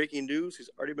late breaking news, he's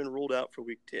already been ruled out for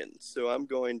Week 10. So I'm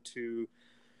going to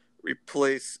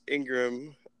replace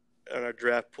Ingram on our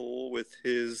draft pool with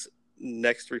his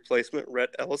next replacement,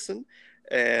 Rhett Ellison,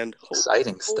 and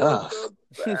exciting stuff.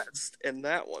 Best in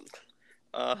that one.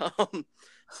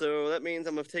 So that means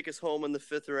I'm going to take us home in the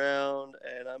 5th round,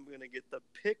 and I'm going to get the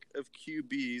pick of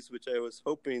QBs, which I was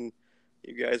hoping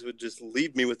you guys would just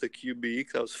leave me with a QB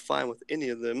because I was fine with any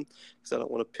of them because I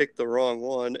don't want to pick the wrong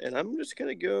one. And I'm just going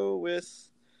to go with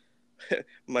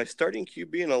my starting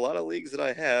QB in a lot of leagues that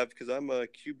I have because I'm a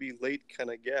QB late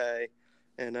kind of guy.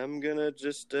 And I'm going to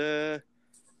just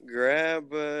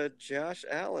grab Josh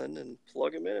Allen and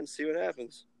plug him in and see what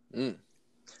happens. I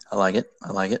like it.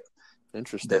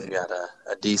 Interesting. They've got a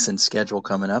decent schedule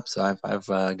coming up, so I've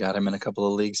got him in a couple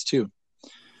of leagues too.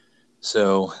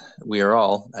 So we are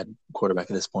all at quarterback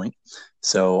at this point.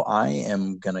 So I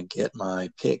am going to get my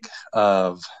pick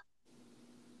of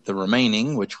the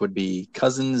remaining, which would be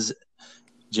Cousins,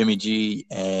 Jimmy G,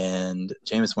 and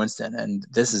Jameis Winston. And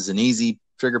this is an easy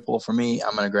trigger pull for me.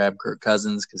 I'm going to grab Kirk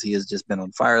Cousins because he has just been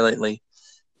on fire lately.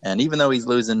 And even though he's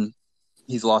lost to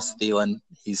Thielen,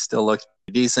 he's still looked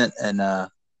decent. And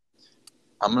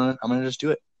I'm gonna just do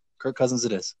it. Kirk Cousins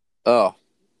it is. Oh,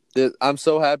 I'm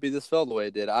so happy this fell the way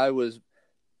it did.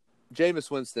 Jameis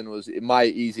Winston was my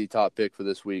easy top pick for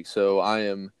this week, so I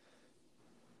am.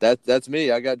 That's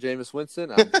me. I got Jameis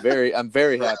Winston. I'm very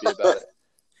happy about it.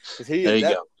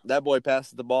 Because that boy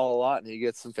passes the ball a lot, and he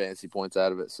gets some fantasy points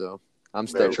out of it. So I'm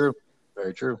stoked.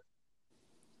 Very true.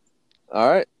 All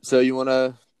right. So you want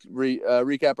to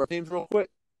recap our teams real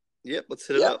quick? Yep, let's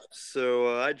hit it up.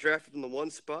 So I drafted in the one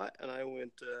spot, and I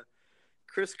went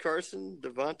Chris Carson,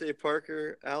 Devontae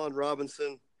Parker, Allen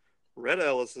Robinson, Rhett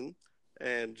Ellison,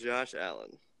 and Josh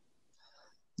Allen.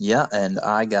 Yeah, and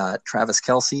I got Travis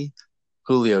Kelce,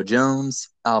 Julio Jones,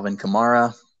 Alvin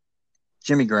Kamara,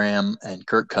 Jimmy Graham, and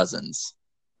Kirk Cousins.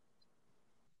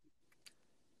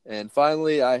 And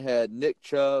finally, I had Nick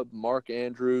Chubb, Mark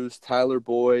Andrews, Tyler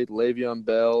Boyd, Le'Veon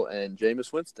Bell, and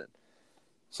Jameis Winston.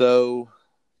 So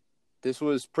this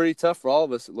was pretty tough for all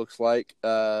of us, it looks like.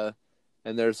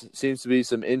 And there seems to be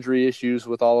some injury issues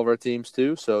with all of our teams,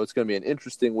 too. So it's going to be an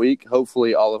interesting week.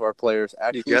 Hopefully, all of our players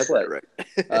actually play. That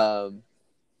right.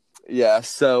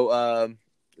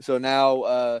 So now,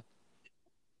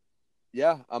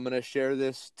 I'm going to share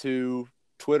this to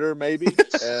Twitter maybe.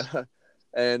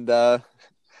 And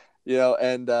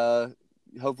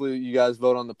hopefully you guys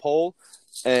vote on the poll.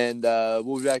 And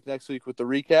we'll be back next week with the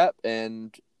recap.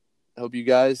 And hope you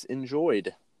guys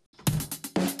enjoyed.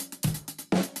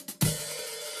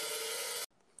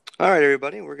 All right,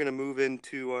 everybody, we're going to move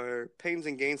into our pains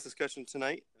and gains discussion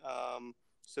tonight.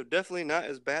 So definitely not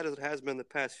as bad as it has been the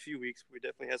past few weeks. We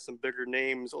definitely have some bigger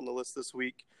names on the list this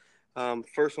week.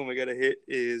 First one we got to hit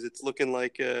is it's looking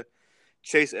like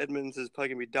Chase Edmonds is probably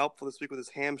going to be doubtful this week with his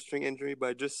hamstring injury, but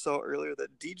I just saw earlier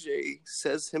that DJ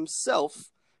says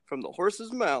himself from the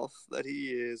horse's mouth that he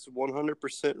is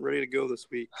 100% ready to go this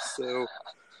week. So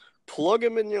plug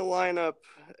him in your lineup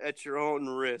at your own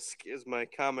risk is my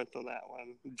comment on that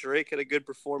one. Drake had a good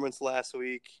performance last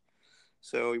week,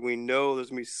 so we know there's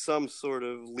going to be some sort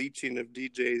of leeching of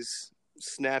DJ's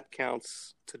snap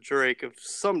counts to Drake of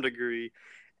some degree.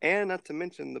 And not to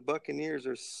mention, the Buccaneers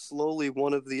are slowly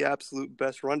one of the absolute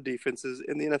best run defenses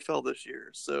in the NFL this year,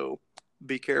 so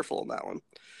be careful on that one.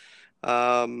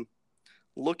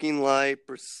 Looking like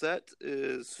Brissett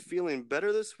is feeling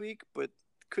better this week, but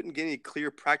couldn't get any clear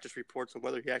practice reports on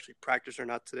whether he actually practiced or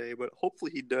not today. But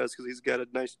hopefully he does because he's got a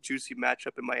nice, juicy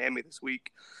matchup in Miami this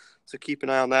week. So keep an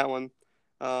eye on that one.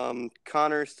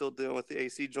 Connor still dealing with the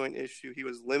AC joint issue. He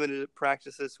was limited at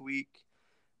practice this week.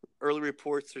 Early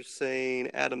reports are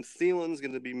saying Adam Thielen's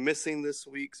going to be missing this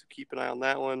week, so keep an eye on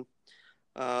that one.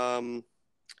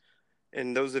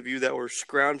 And those of you that were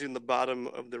scrounging the bottom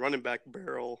of the running back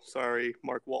barrel, sorry,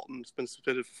 Mark Walton's been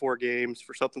suspended for 4 games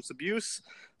for substance abuse,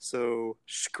 so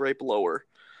scrape lower.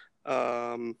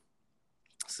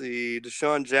 See,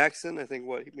 Deshaun Jackson, I think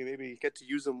maybe get to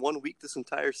use him 1 week this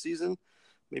entire season,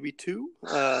 maybe 2.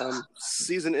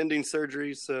 Season-ending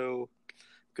surgery, so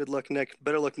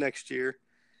better luck next year.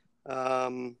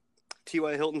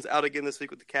 T.Y. Hilton's out again this week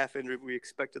with the calf injury. We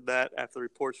expected that after the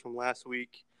reports from last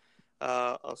week.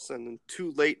 I'll send in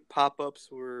 2 late pop-ups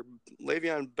were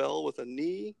Le'Veon Bell with a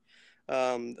knee.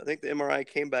 I think the MRI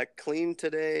came back clean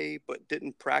today, but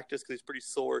didn't practice because he's pretty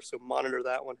sore. So monitor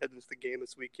that one heading into the game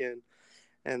this weekend.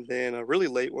 And then a really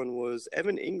late one was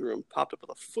Evan Ingram popped up with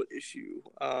a foot issue,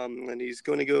 and he's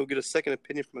going to go get a second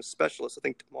opinion from a specialist, I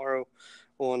think, tomorrow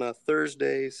on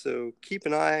Thursday. So keep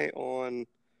an eye on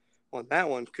that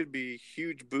one. Could be a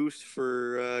huge boost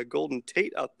for Golden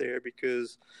Tate out there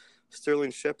because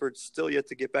Sterling Shepard's still yet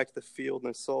to get back to the field, and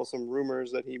I saw some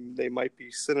rumors that they might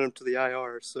be sending him to the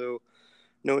IR. So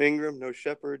no Ingram, no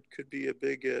Shepard. Could be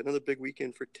another big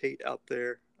weekend for Tate out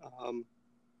there.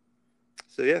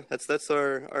 So yeah, that's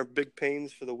our big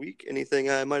pains for the week. Anything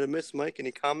I might have missed, Mike?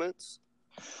 Any comments?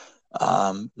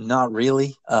 Not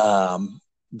really.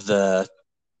 The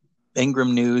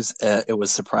Ingram news, it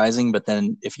was surprising, but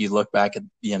then if you look back at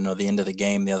the end of the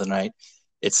game the other night,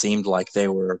 it seemed like they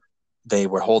were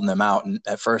holding them out. And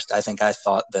at first, I think I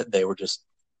thought that they were just,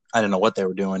 I don't know what they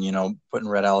were doing, putting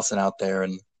Red Allison out there,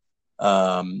 and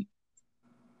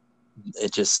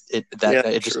it just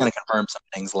kind of confirmed some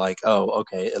things like, oh,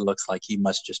 okay, it looks like he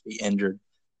must just be injured.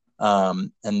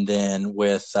 And then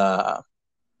with the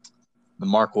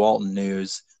Mark Walton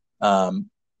news, that's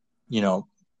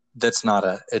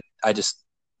not I just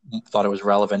thought it was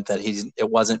relevant that it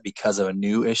wasn't because of a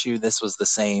new issue. This was the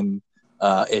same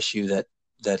issue that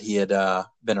he had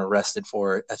been arrested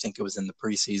for. I think it was in the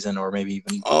preseason or maybe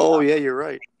even. Oh yeah, you're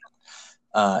right.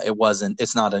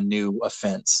 It's not a new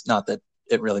offense. Not that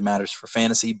it really matters for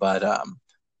fantasy, but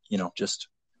just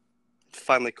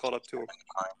finally caught up to him.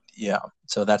 Yeah.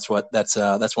 So that's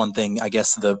one thing. I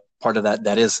guess the part of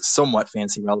that is somewhat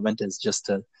fantasy relevant is just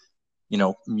to,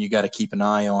 you got to keep an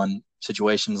eye on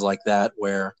situations like that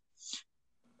where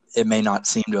it may not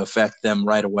seem to affect them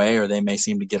right away, or they may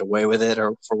seem to get away with it,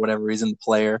 or for whatever reason, the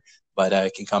player, but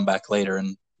it can come back later.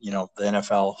 And, the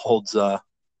NFL holds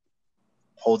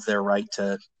their right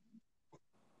to,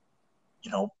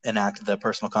 enact the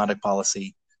personal conduct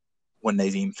policy when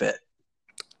they deem fit.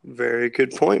 Very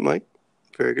good point, Mike.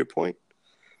 Very good point.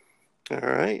 All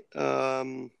right.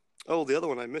 The other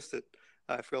one, I missed it.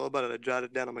 I forgot about it. I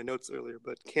jotted it down on my notes earlier,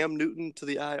 but Cam Newton to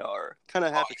the IR. Kind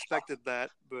of half expected that,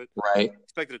 but right.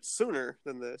 Expected it sooner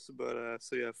than this. But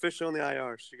official on the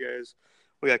IR. So you guys,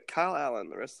 we got Kyle Allen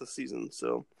the rest of the season.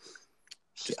 So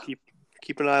just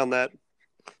keep an eye on that.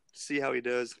 See how he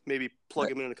does. Maybe plug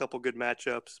him in a couple good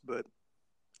matchups, but.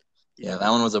 Yeah, that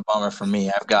one was a bummer for me.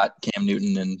 I've got Cam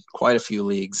Newton in quite a few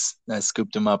leagues. I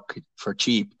scooped him up for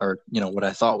cheap, or what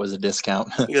I thought was a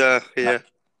discount. Yeah.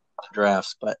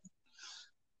 Drafts, but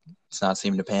it's not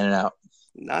seeming to pan it out.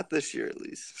 Not this year, at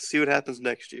least. See what happens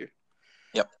next year.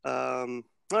 Yep. All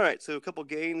right, so a couple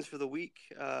games for the week.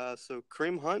 So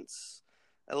Kareem Hunt's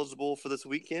eligible for this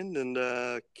weekend,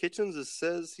 and Kitchens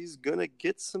says he's gonna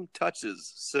get some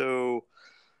touches. So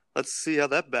let's see how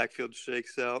that backfield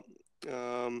shakes out.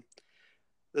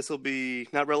 This will be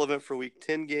not relevant for Week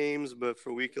 10 games, but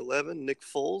for Week 11, Nick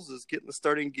Foles is getting the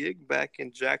starting gig back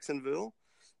in Jacksonville.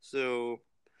 So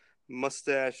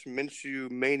Mustache Minshew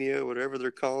Mania, whatever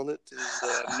they're calling it,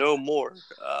 is no more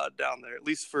down there, at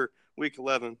least for Week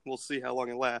 11. We'll see how long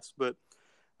it lasts. But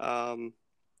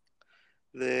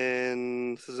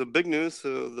then this is a big news.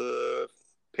 So the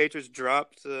Patriots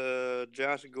dropped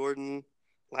Josh Gordon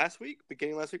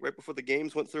beginning last week, right before the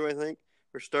games went through, I think,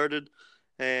 or started.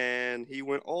 And he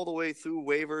went all the way through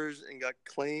waivers and got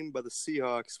claimed by the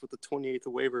Seahawks with the 28th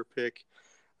waiver pick.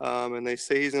 And they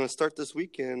say he's going to start this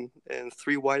weekend in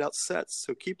 3 wideout sets.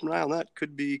 So keep an eye on that.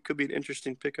 Could be an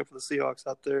interesting pickup for the Seahawks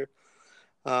out there.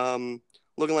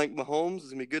 Looking like Mahomes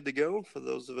is going to be good to go for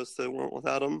those of us that weren't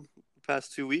without him the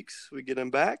past 2 weeks. We get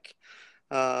him back.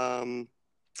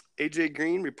 AJ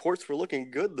Green reports were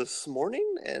looking good this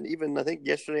morning and even I think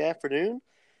yesterday afternoon.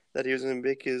 that he was going to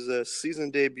make his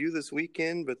season debut this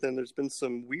weekend, but then there's been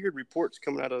some weird reports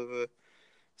coming out of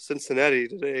Cincinnati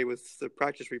today with the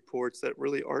practice reports that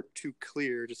really aren't too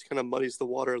clear, just kind of muddies the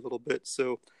water a little bit.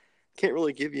 So can't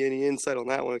really give you any insight on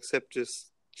that one except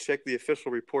just check the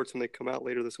official reports when they come out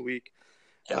later this week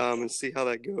and see how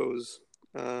that goes.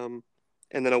 And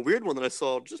then a weird one that I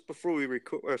saw just before we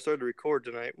started to record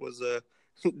tonight was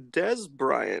Dez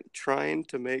Bryant trying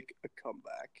to make a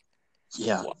comeback.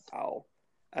 Yeah. Wow.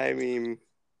 I mean,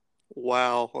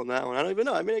 wow on that one. I don't even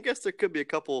know. I mean, I guess there could be a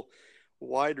couple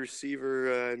wide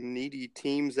receiver needy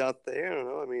teams out there. I don't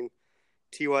know. I mean,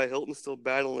 T.Y. Hilton's still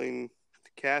battling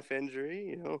the calf injury.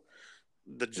 You know,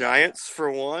 the Giants, for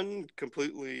one,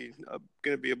 completely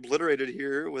going to be obliterated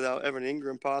here without Evan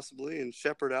Ingram possibly and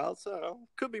Shepard out. So, I don't know,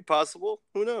 could be possible.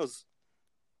 Who knows?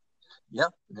 Yeah.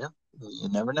 You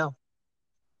never know.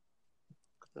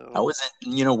 So, I was,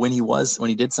 when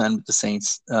he did sign with the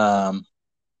Saints,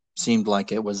 seemed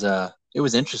like it was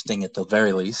interesting at the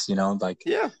very least,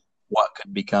 what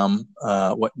could become,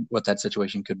 what that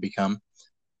situation could become.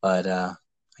 But I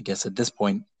guess at this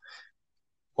point,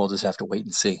 we'll just have to wait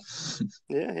and see.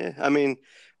 Yeah. I mean,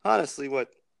 honestly,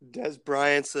 Dez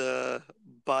Bryant's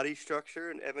body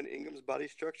structure and Evan Ingram's body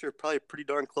structure are probably pretty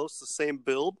darn close to the same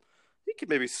build. He could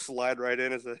maybe slide right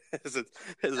in as a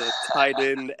tight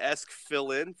end-esque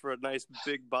fill-in for a nice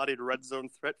big-bodied red zone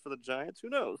threat for the Giants. Who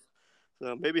knows?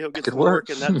 So maybe he'll get some work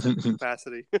in that type of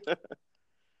capacity.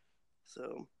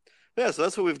 So that's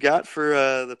what we've got for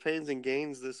the pains and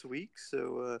gains this week.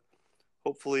 So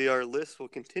hopefully our list will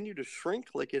continue to shrink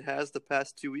like it has the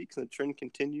past 2 weeks, and the trend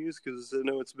continues because I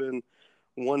know it's been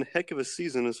one heck of a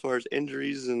season as far as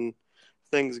injuries and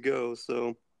things go.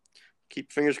 So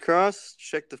keep fingers crossed.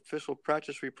 Check the official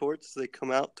practice reports. They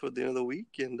come out toward the end of the week,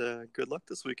 and good luck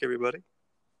this week, everybody.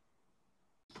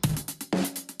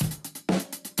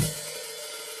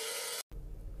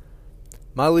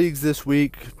 My leagues this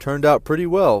week turned out pretty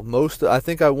well. I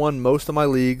think I won most of my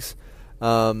leagues.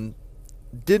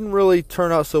 Didn't really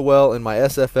turn out so well in my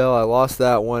SFL. I lost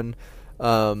that one.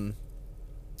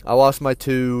 I lost my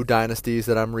 2 dynasties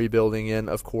that I'm rebuilding in,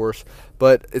 of course.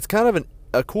 But it's kind of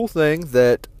a cool thing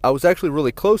that I was actually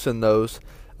really close in those.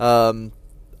 I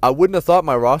wouldn't have thought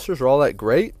my rosters were all that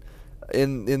great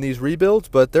in these rebuilds,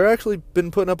 but they're actually been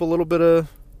putting up a little bit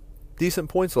of decent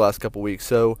points the last couple weeks.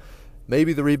 So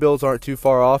maybe the rebuilds aren't too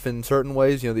far off in certain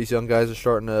ways. These young guys are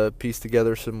starting to piece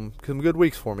together some good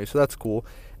weeks for me, so that's cool.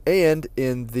 And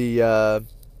in the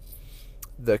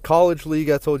college league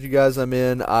I told you guys I'm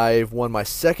in, I've won my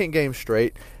second game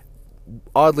straight.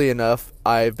 Oddly enough,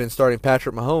 I've been starting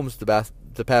Patrick Mahomes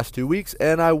the past 2 weeks,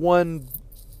 and I won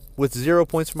with 0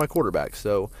 points for my quarterback.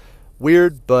 So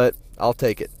weird, but I'll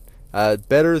take it.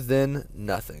 Better than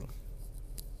nothing.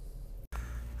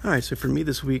 All right, so for me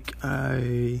this week,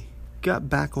 I got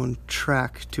back on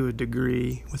track to a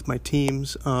degree with my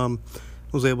teams.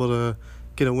 Was able to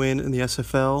get a win in the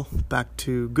SFL, back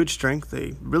to good strength,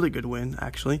 a really good win,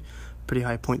 actually. Pretty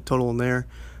high point total in there.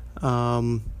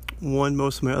 Won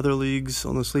most of my other leagues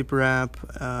on the Sleeper app.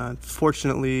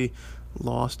 Fortunately,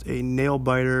 lost a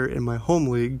nail-biter in my home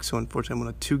league, so unfortunately I'm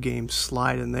on a 2-game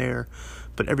slide in there.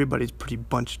 But everybody's pretty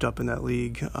bunched up in that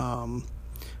league.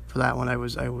 For that one, I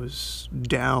was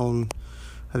down,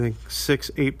 I think,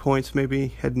 6-8 points maybe,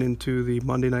 heading into the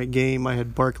Monday night game. I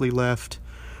had Barkley left.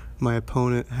 My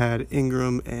opponent had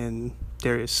Ingram and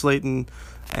Darius Slayton,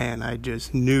 and I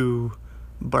just knew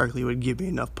Barkley would give me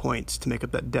enough points to make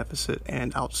up that deficit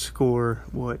and outscore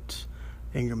what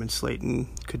Ingram and Slayton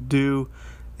could do.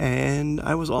 And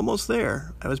I was almost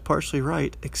there. I was partially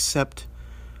right, except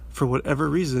for whatever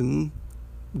reason,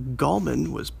 Gallman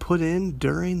was put in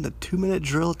during the 2-minute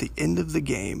drill at the end of the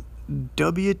game.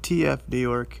 WTF, New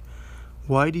York.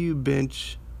 Why do you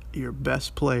bench your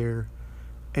best player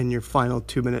in your final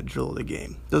 2-minute drill of the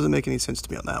game? Doesn't make any sense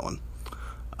to me on that one.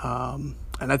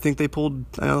 And I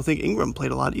don't think Ingram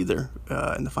played a lot either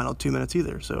in the final 2 minutes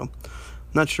either. So I'm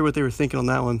not sure what they were thinking on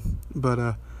that one.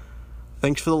 But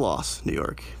thanks for the loss, New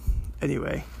York.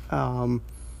 Anyway, so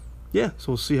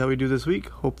we'll see how we do this week.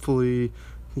 Hopefully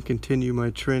I can continue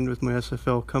my trend with my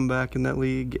SFL comeback in that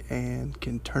league and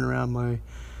can turn around my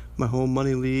home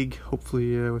money league.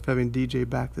 Hopefully with having DJ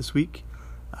back this week,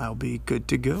 I'll be good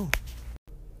to go.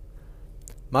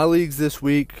 My leagues this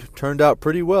week turned out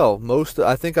pretty well.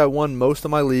 I think I won most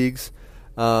of my leagues.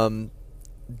 Didn't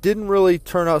really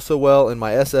turn out so well in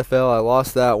my SFL. I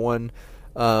lost that one.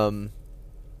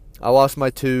 I lost my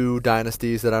 2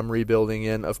 dynasties that I'm rebuilding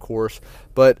in, of course.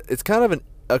 But it's kind of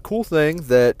a cool thing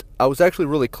that I was actually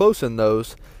really close in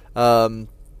those. I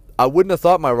wouldn't have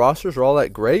thought my rosters were all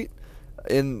that great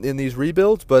in these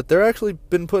rebuilds, but they're actually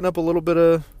been putting up a little bit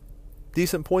of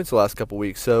decent points the last couple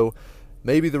weeks. So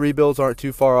maybe the rebuilds aren't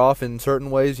too far off in certain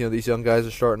ways. These young guys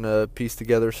are starting to piece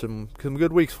together some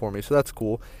good weeks for me, so that's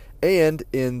cool. And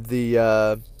in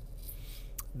the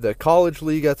college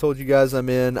league I told you guys I'm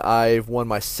in, I've won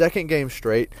my second game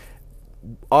straight.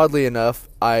 Oddly enough,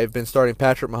 I've been starting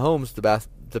Patrick Mahomes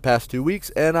the past 2 weeks,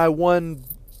 and I won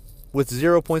with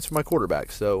 0 points for my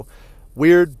quarterback. So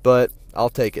weird, but I'll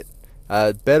take it.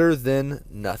 Better than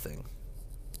nothing.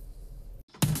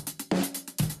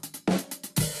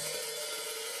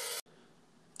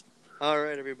 All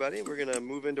right, everybody, we're going to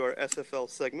move into our SFL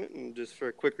segment. And just for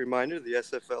a quick reminder, the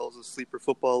SFL is a sleeper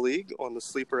football league on the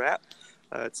Sleeper app.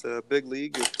 It's a big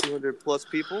league with 200-plus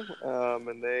people,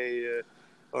 and they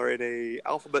are in a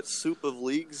alphabet soup of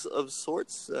leagues of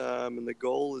sorts. And the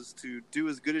goal is to do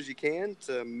as good as you can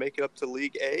to make it up to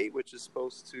League A, which is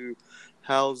supposed to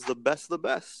house the best of the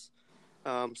best.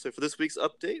 So for this week's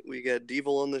update, we got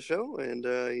Devil on the show, and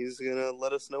he's going to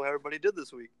let us know how everybody did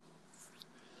this week.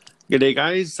 Good day,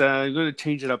 guys. I'm going to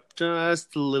change it up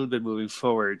just a little bit moving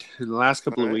forward. In the last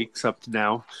couple of weeks up to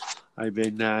now, I've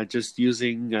been just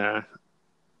using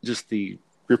just the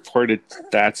reported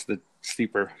stats that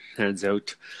Sleeper hands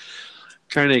out.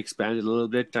 Trying to expand it a little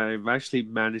bit. I've actually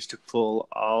managed to pull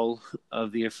all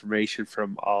of the information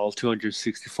from all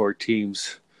 264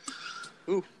 teams.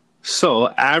 Ooh. So,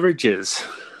 averages.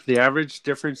 The average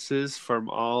differences from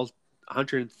all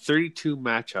 132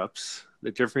 matchups. The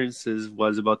difference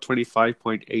was about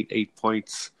 25.88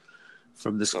 points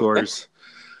from the scores.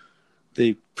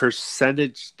 The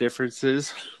percentage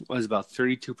differences was about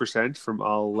 32% from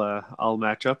all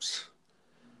matchups.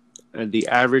 And the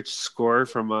average score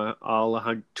from all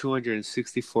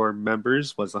 264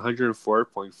 members was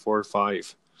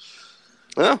 104.45.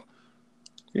 Oh.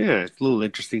 Yeah, it's a little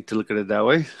interesting to look at it that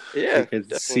way. Yeah, you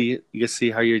can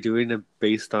see how you're doing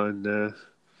based on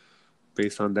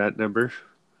that number.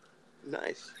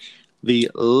 Nice. The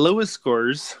lowest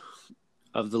scores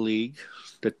of the league,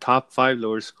 the top 5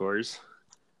 lowest scores.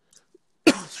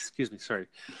 Excuse me, sorry.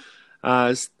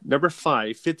 Number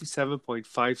 5,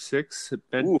 57.56,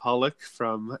 Ben Pollock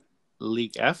from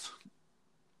League F.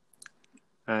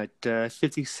 At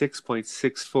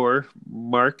 56.64,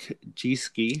 Mark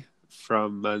Giesky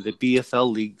from the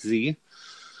BFL League Z.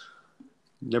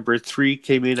 Number 3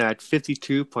 came in at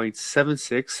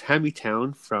 52.76,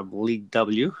 Hamitown from League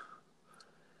W.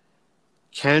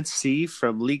 Can't See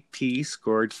from League P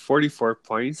scored 44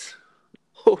 points.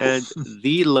 And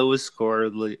the lowest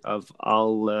score of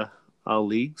all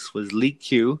leagues was League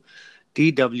Q.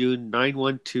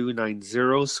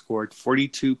 DW91290 scored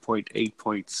 42.8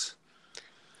 points.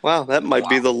 Wow, that might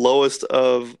be the lowest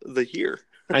of the year.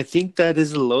 I think that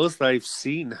is the lowest I've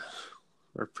seen.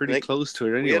 Or pretty close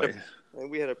to it anyway.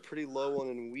 We had a pretty low one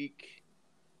in week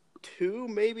 2,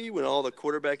 maybe, when all the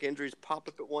quarterback injuries popped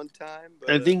up at one time.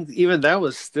 But, I think even that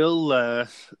was still in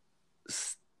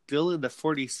the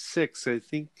 46. I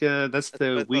think that's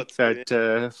the week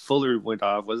that Fuller went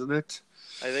off, wasn't it?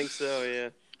 I think so, yeah.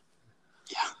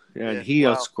 Yeah, and he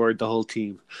outscored the whole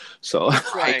team. So keep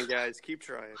trying, guys. Keep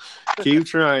trying. Keep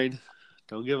trying.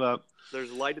 Don't give up.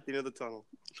 There's light at the end of the tunnel.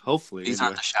 Hopefully. These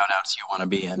aren't the shout-outs you want to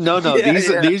be in. No.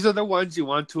 These are the ones you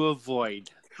want to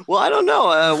avoid. Well, I don't know.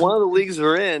 One of the leagues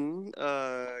we're in,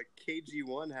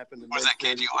 KG1 happened to Was that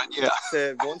KG1? Yeah.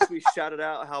 Said once we shouted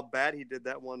out how bad he did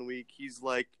that one week, he's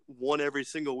like won every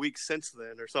single week since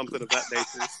then or something of that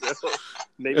nature. So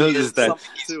maybe there's something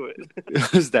to it.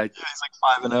 Is that he's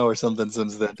like 5-0 or something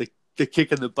since then. The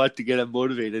kick in the butt to get him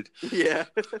motivated. Yeah.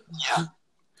 Yeah.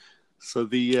 So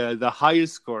the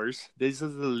highest scores. This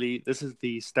is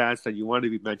the stats that you want to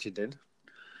be mentioned in.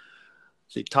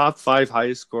 The top 5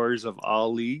 highest scores of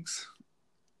all leagues.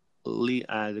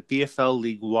 The BFL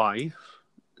League Y,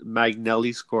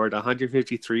 Magnelli scored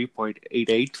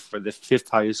 153.88 for the 5th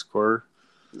highest score.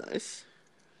 Nice.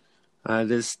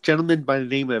 This gentleman by the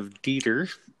name of Dieter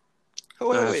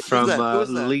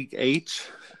from League H.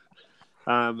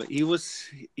 He was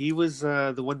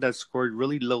the one that scored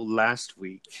really low last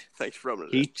week. Thanks for rubbing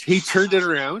it. He turned it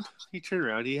around. He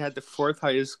had the 4th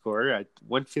highest score at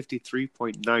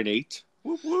 153.98.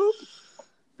 Whoop whoop.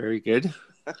 Very good.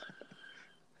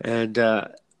 And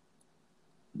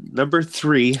number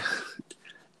 3,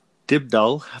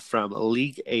 Dibdal from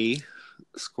League A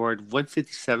scored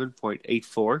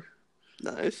 157.84.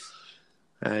 Nice.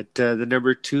 At the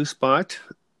number 2 spot,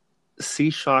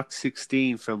 C-Shock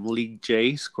 16 from League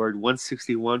J scored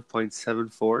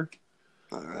 161.74.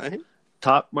 All right.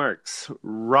 Top marks,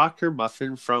 Rocker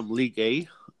Muffin from League A,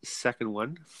 second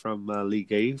one from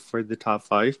League A for the top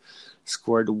 5,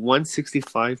 scored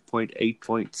 165.8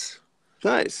 points.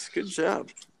 Nice. Good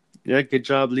job. Yeah, good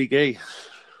job, League A.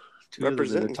 Two of them in the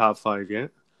Representing. top 5, yeah.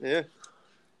 Yeah.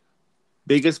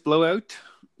 Biggest blowout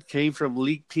came from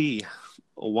League P.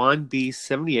 Juan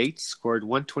B78 scored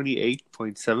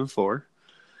 128.74.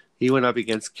 He went up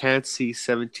against Can't C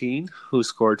 17, who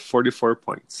scored 44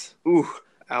 points. Ooh,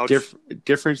 ouch.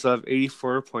 Difference of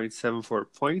 84.74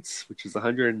 points, which is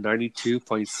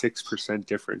 192.6%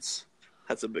 difference.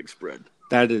 That's a big spread.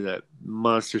 That is a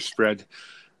monster spread.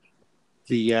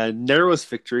 The narrowest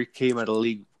victory came out of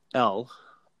League L.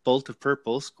 Bolt of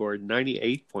Purple scored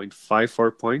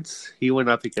 98.54 points. He went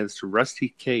up against Rusty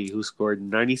K, who scored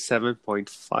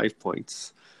 97.5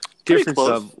 points. Pretty Difference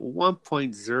close. of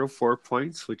 1.04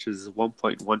 points, which is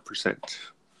 1.1%.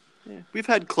 Yeah. We've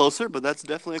had closer, but that's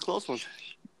definitely a close one.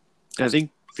 I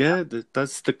think, yeah,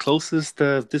 that's the closest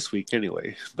this week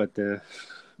anyway. But the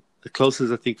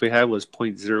closest I think we had was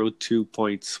 0.02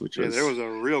 points, which Yeah, was, there was a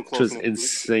real which close was one.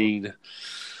 insane.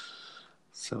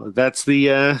 So that's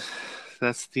the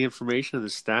information and the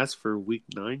stats for week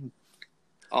 9.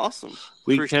 Awesome.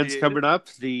 Weekend's Appreciate coming it. up.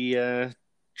 The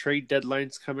trade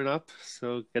deadline's coming up.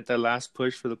 So get that last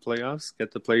push for the playoffs.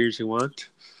 Get the players you want.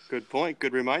 Good point.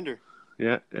 Good reminder.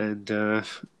 Yeah, and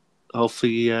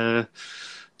hopefully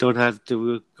don't have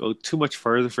to go too much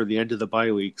farther for the end of the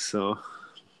bye week. So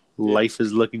life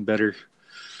is looking better.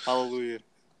 Hallelujah.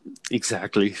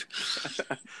 Exactly.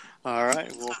 All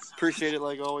right. Well, appreciate it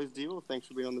like always, Deal. Thanks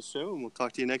for being on the show, and we'll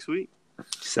talk to you next week.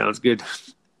 Sounds good.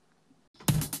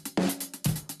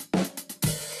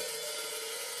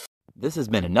 This has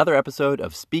been another episode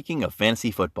of Speaking of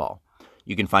Fantasy Football.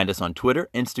 You can find us on Twitter,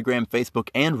 Instagram, Facebook,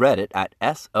 and Reddit at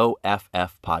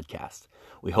SOFF Podcast.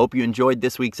 We hope you enjoyed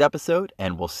this week's episode,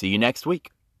 and we'll see you next week.